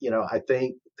 And, I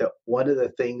think that one of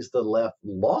the things the left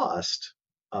lost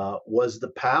was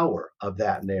the power of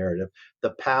that narrative,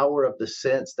 the power of the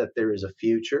sense that there is a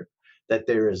future, that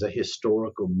there is a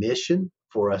historical mission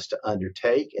for us to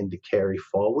undertake and to carry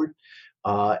forward.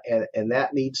 And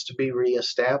that needs to be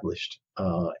reestablished.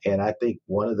 And I think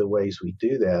one of the ways we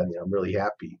do that, I'm really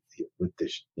happy with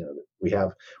this, we have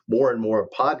more and more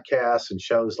podcasts and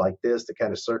shows like this to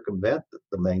kind of circumvent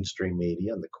the mainstream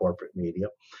media and the corporate media.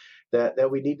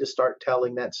 That we need to start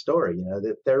telling that story,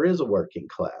 that there is a working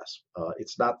class.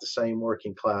 It's not the same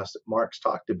working class that Marx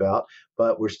talked about,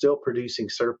 but we're still producing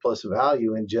surplus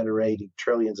value and generating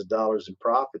trillions of dollars in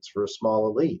profits for a small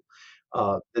elite.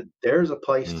 There's a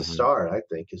place to start, I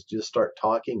think, is just start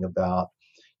talking about,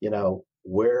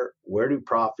 where do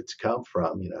profits come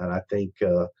from? And I think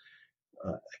I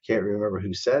can't remember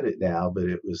who said it now, but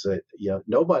it was that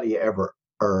nobody ever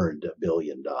earned $1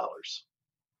 billion.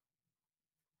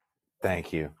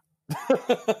 Thank you.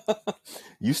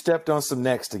 You stepped on some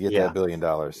necks to get that $1 billion.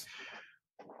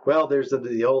 Well, there's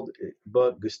the old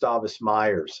book. Gustavus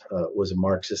Myers was a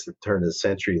Marxist at the turn of the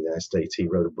century in the United States. He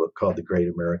wrote a book called The Great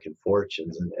American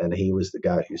Fortunes, and he was the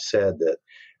guy who said that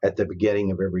at the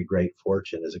beginning of every great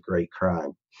fortune is a great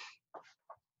crime.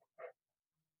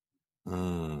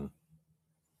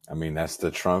 I mean, that's the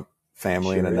Trump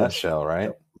family in a nutshell,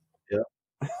 right? Yep.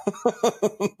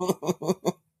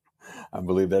 I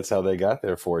believe that's how they got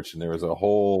their fortune. There was a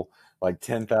whole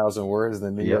 10,000 words in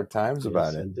the New York Times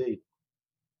about it. Indeed.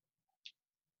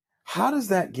 How does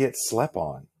that get slept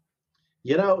on?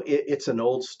 It's an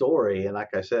old story. And like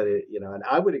I said, and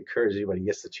I would encourage anybody who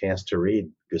gets the chance to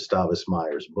read Gustavus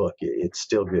Myers' book. It's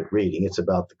still good reading. It's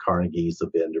about the Carnegies,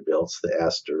 the Vanderbilts, the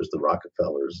Astors, the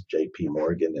Rockefellers, J.P.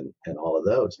 Morgan, and all of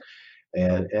those.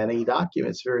 And he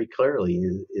documents very clearly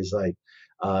is like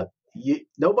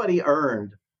nobody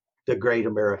earned the great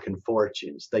American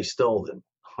fortunes. They stole them.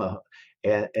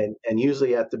 And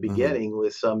usually at the beginning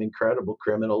with some incredible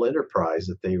criminal enterprise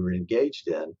that they were engaged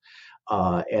in.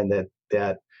 And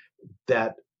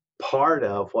that part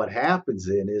of what happens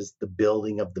then is the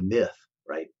building of the myth,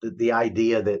 right? The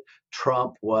idea that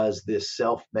Trump was this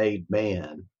self-made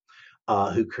man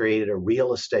who created a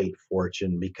real estate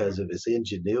fortune because of his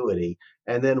ingenuity.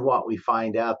 And then what we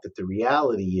find out that the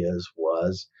reality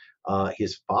was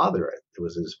his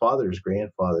father's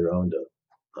grandfather owned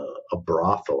a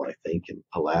brothel, I think, in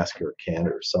Alaska or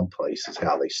Canada or someplace is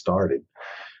how they started.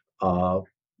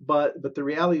 But the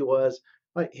reality was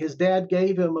his dad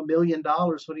gave him $1 million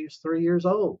when he was 3 years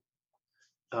old.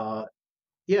 And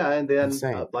then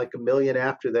 $1 million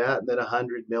after that, and then $100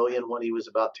 million when he was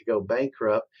about to go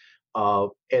bankrupt.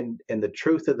 And the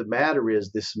truth of the matter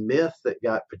is this myth that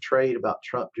got portrayed about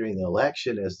Trump during the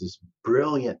election as this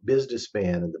brilliant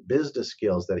businessman and the business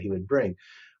skills that he would bring.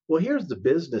 Well, here's the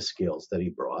business skills that he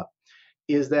brought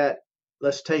is that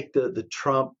let's take the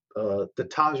Trump, the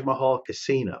Taj Mahal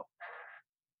Casino.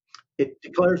 It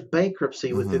declares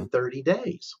bankruptcy within 30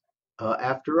 days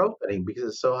after opening because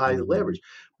it's so highly leveraged.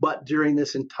 But during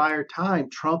this entire time,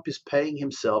 Trump is paying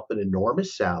himself an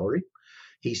enormous salary.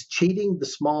 He's cheating the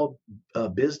small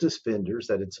business vendors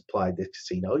that had supplied the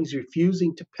casino. He's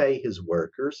refusing to pay his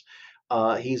workers.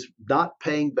 He's not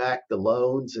paying back the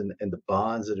loans and the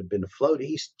bonds that have been floated.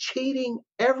 He's cheating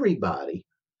everybody,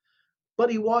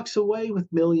 but he walks away with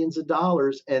millions of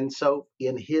dollars. And so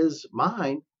in his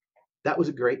mind, that was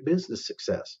a great business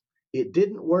success. It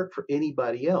didn't work for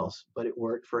anybody else, but it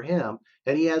worked for him.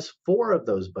 And he has 4 of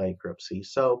those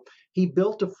bankruptcies. So he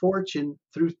built a fortune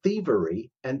through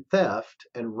thievery and theft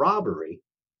and robbery,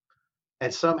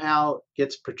 and somehow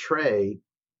gets portrayed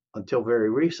until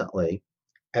very recently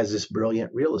as this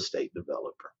brilliant real estate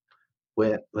developer.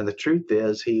 When the truth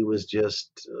is he was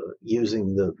just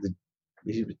using the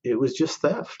It was just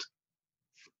theft.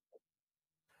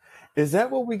 Is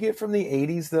that what we get from the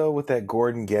 80s, though, with that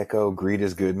Gordon Gekko greed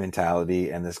is good mentality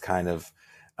and this kind of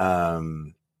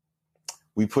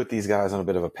we put these guys on a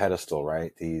bit of a pedestal,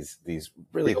 right? These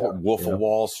really Wolf of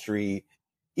Wall Street,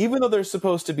 even though they're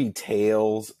supposed to be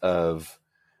tales of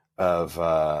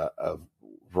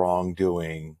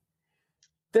wrongdoing,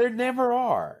 there never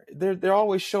are. They're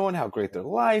always showing how great their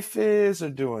life is. They're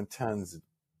doing tons of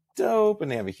dope, and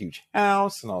they have a huge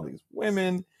house and all these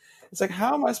women. It's like,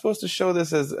 how am I supposed to show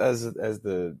this as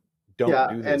the don't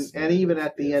do this? And even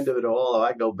at the end of it all,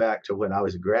 I go back to when I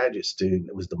was a graduate student.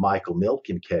 It was the Michael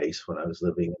Milken case when I was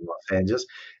living in Los Angeles.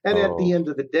 And at the end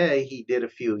of the day, he did a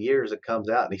few years. It comes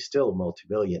out, and he's still a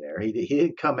multimillionaire. He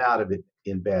didn't come out of it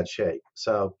in bad shape.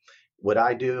 So, would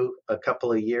I do a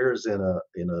couple of years in a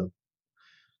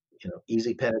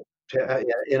easy pen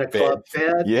in a club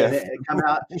fed and come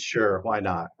out? Sure, why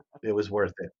not? It was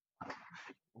worth it.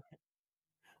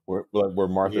 Where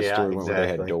Martha Stewart went, where they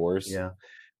had doors. Yeah.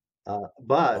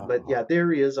 But yeah,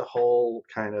 there is a whole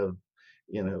kind of,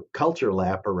 cultural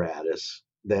apparatus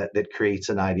that creates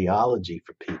an ideology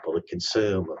for people to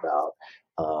consume about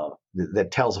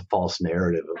that tells a false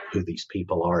narrative of who these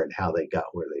people are and how they got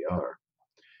where they are.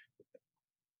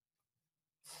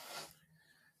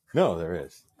 No, there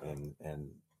is.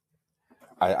 And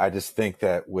I just think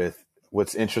that with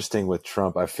what's interesting with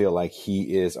Trump, I feel like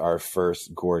he is our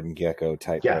first Gordon Gekko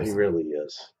type. Yeah, he really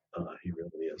is. He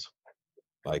really is.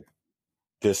 Like,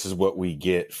 this is what we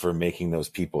get for making those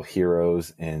people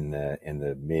heroes in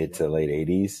the mid to late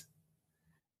 80s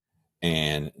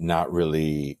and not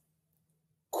really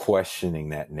questioning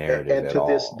that narrative and at to all.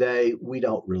 This day, we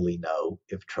don't really know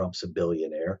if Trump's a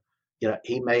billionaire.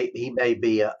 He may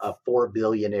be a $4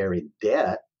 billionaire in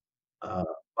debt,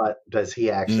 but does he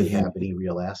actually have any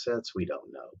real assets? We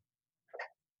don't know.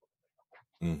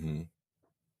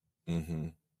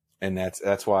 And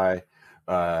that's why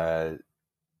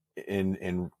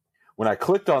in when I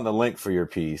clicked on the link for your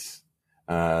piece,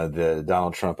 the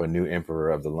Donald Trump, a new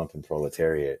emperor of the lumpen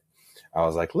proletariat, I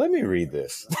was like, let me read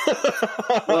this.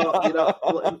 Well,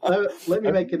 let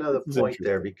me make another point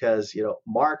there, because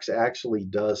Marx actually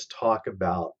does talk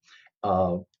about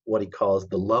what he calls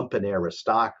the lumpen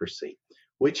aristocracy,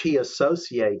 which he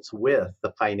associates with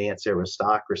the finance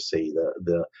aristocracy,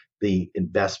 the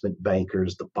investment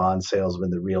bankers, the bond salesmen,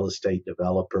 the real estate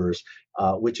developers,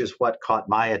 which is what caught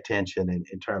my attention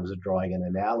in terms of drawing an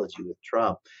analogy with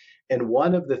Trump. And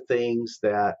one of the things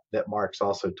that Marx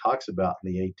also talks about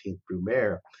in the 18th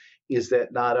Brumaire is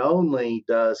that not only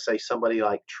does, say, somebody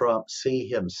like Trump see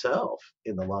himself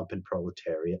in the lumpen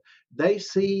proletariat, they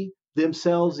see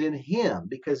themselves in him,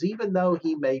 because even though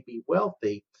he may be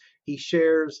wealthy, he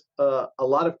shares a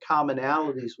lot of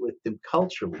commonalities with them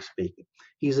culturally speaking.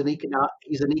 He's an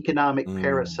economic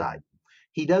parasite.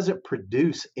 He doesn't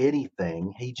produce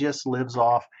anything. He just lives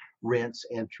off rents,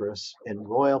 interests, and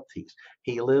royalties.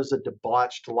 He lives a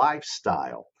debauched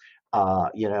lifestyle.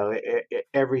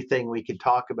 Everything we can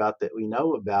talk about that we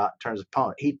know about in terms of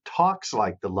politics. He talks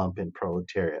like the lumpen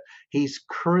proletariat. He's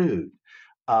crude.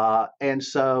 And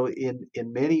so in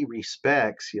many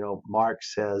respects,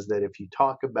 Marx says that if you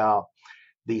talk about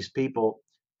these people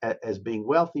as being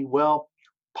wealthy, well,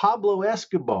 Pablo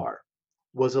Escobar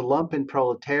was a lumpen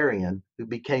proletarian who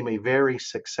became a very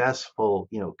successful,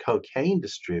 cocaine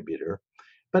distributor.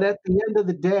 But at the end of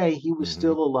the day, he was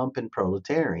still a lumpen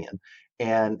proletarian.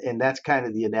 And that's kind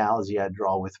of the analogy I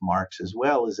draw with Marx as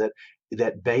well, is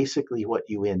that basically what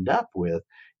you end up with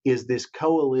is this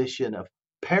coalition of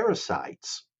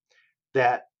parasites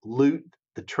that loot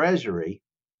the treasury,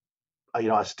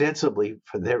 ostensibly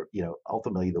for their,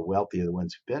 ultimately the wealthy are the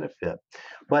ones who benefit.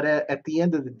 But at the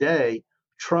end of the day,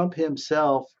 Trump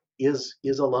himself is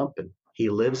a lumpen. He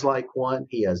lives like one.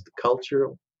 He has the culture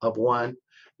of one,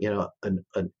 an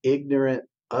ignorant,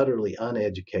 utterly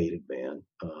uneducated man.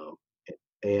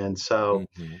 And so,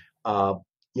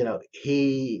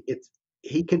 he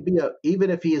can be even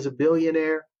if he is a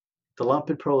billionaire, the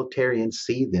lumpen proletarians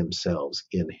see themselves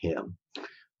in him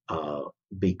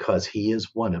because he is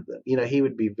one of them. He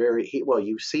would be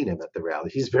you've seen him at the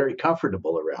rally. He's very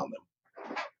comfortable around them.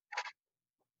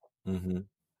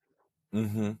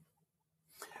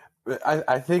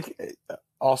 I think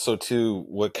also too,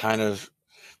 what kind of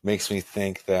makes me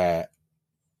think that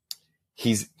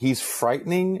he's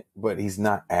frightening, but he's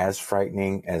not as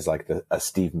frightening as like a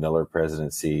Steve Miller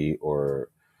presidency or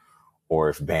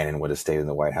if Bannon would have stayed in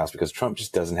the White House, because Trump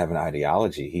just doesn't have an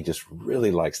ideology. He just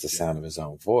really likes the sound of his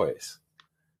own voice.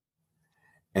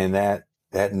 And that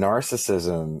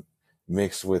narcissism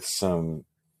mixed with some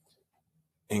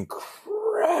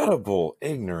incredible incredible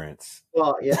ignorance.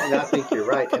 Well, yeah, and I think you're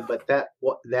right. But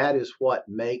that is what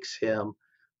makes him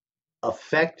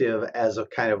effective as a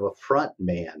kind of a front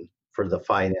man for the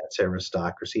finance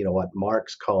aristocracy, what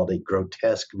Marx called a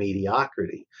grotesque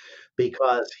mediocrity,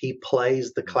 because he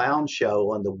plays the clown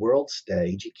show on the world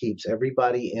stage. He keeps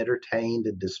everybody entertained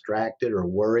and distracted or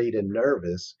worried and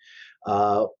nervous,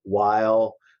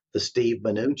 while the Steve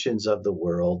Mnuchins of the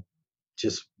world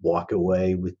just walk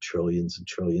away with trillions and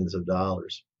trillions of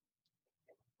dollars.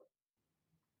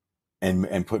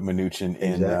 And put Mnuchin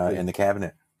in the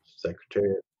cabinet.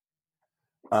 Secretariat.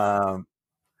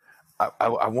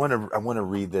 I want to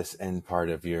read this end part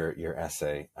of your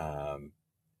essay.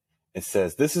 It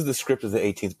says, "This is the script of the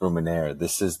 18th Brumaire.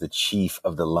 This is the chief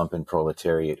of the lumpen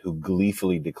proletariat who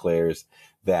gleefully declares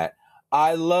that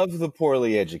I love the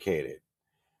poorly educated.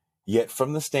 Yet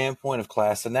from the standpoint of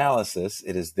class analysis,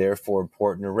 it is therefore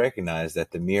important to recognize that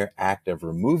the mere act of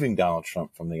removing Donald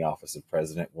Trump from the office of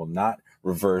president will not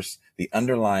reverse the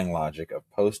underlying logic of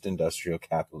post-industrial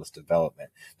capitalist development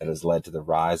that has led to the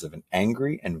rise of an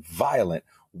angry and violent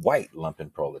white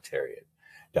lumpen proletariat.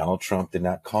 Donald Trump did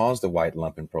not cause the white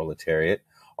lumpen proletariat,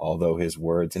 although his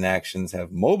words and actions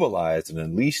have mobilized and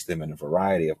unleashed them in a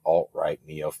variety of alt-right,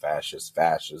 neo-fascist,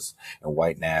 fascist, and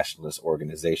white nationalist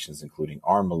organizations, including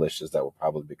armed militias that will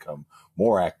probably become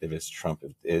more active if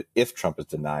Trump is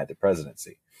denied the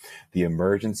presidency. The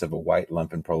emergence of a white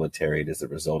lumpen proletariat is the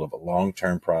result of a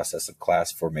long-term process of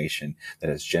class formation that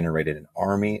has generated an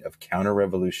army of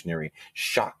counter-revolutionary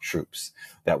shock troops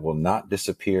that will not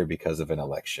disappear because of an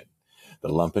election. The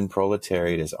lumpen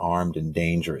proletariat is armed and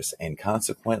dangerous, and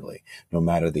consequently, no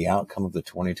matter the outcome of the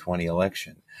 2020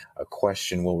 election, a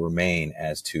question will remain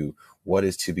as to what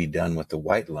is to be done with the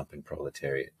white lumpen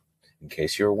proletariat. In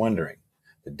case you're wondering,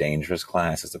 The Dangerous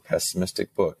Class is a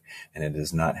pessimistic book, and it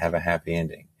does not have a happy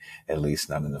ending, at least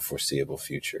not in the foreseeable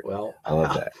future." Well, I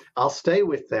love that. I'll stay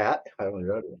with that. I only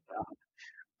wrote it down.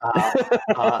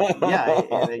 Yeah,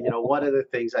 and one of the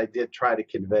things I did try to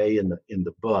convey in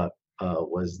the book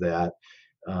was that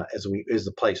is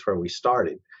the place where we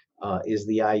started, is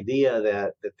the idea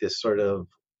that this sort of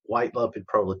white lumpen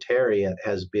proletariat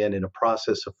has been in a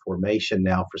process of formation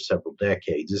now for several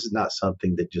decades. This is not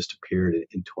something that just appeared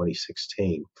in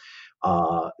 2016.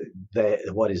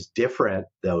 What is different,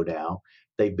 though, now,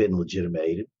 they've been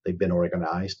legitimated, they've been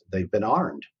organized, they've been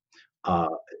armed.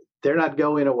 They're not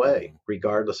going away,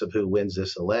 regardless of who wins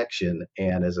this election.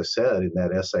 And as I said in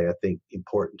that essay, I think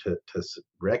important to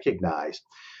recognize,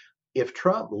 if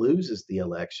Trump loses the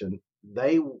election,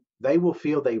 they will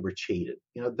feel they were cheated.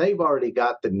 They've already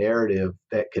got the narrative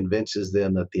that convinces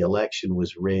them that the election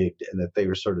was rigged and that they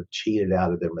were sort of cheated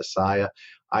out of their Messiah.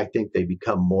 I think they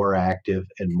become more active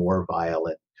and more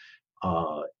violent,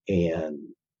 and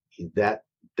that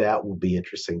will be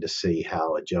interesting to see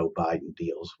how Joe Biden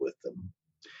deals with them.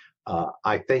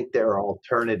 I think there are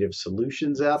alternative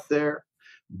solutions out there,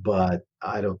 but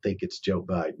I don't think it's Joe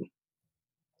Biden.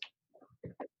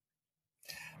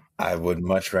 I would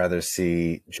much rather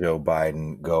see Joe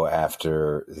Biden go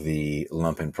after the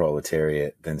lumpen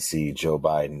proletariat than see Joe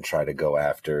Biden try to go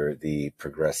after the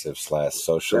progressive /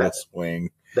 socialist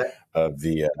wing of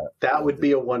the. That would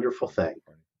be a wonderful thing.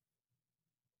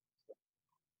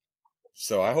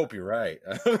 So I hope you're right.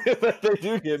 They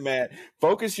do get mad.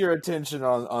 Focus your attention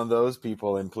on those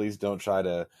people, and please don't try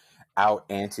to out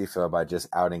Antifa by just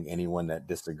outing anyone that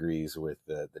disagrees with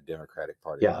the Democratic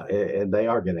Party. Yeah, and they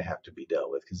are going to have to be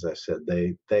dealt with, because I said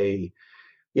they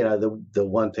the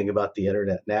one thing about the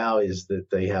internet now is that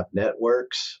they have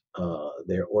networks,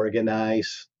 they're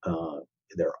organized,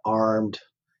 they're armed,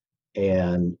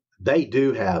 and they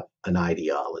do have an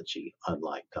ideology,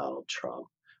 unlike Donald Trump.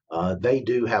 They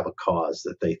do have a cause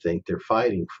that they think they're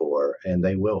fighting for, and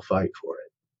they will fight for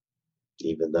it,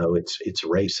 even though it's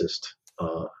racist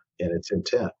in its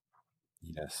intent.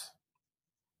 Yes.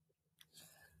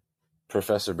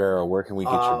 Professor Barrow, where can we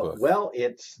get your book? Well,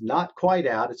 it's not quite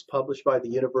out. It's published by the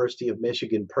University of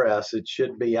Michigan Press. It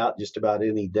should be out just about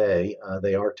any day.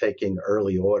 They are taking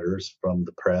early orders from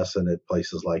the press and at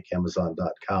places like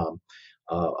Amazon.com.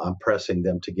 I'm pressing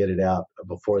them to get it out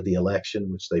before the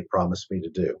election, which they promised me to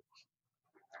do.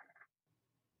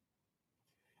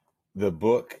 The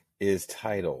book is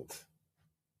titled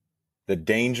The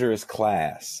Dangerous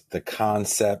Class, The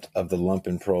Concept of the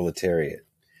Lumpen Proletariat,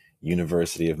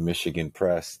 University of Michigan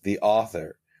Press. The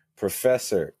author,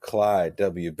 Professor Clyde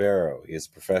W. Barrow. He is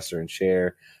professor and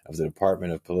chair of the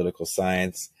Department of Political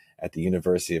Science at the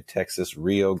University of Texas,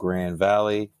 Rio Grande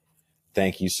Valley.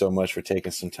 Thank you so much for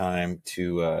taking some time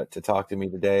to talk to me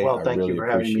today. Well, thank you for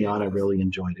having me on. I really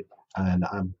enjoyed it. And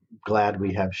I'm glad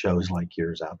we have shows like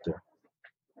yours out there.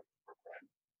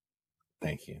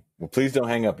 Thank you. Well, please don't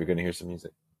hang up. You're going to hear some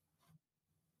music.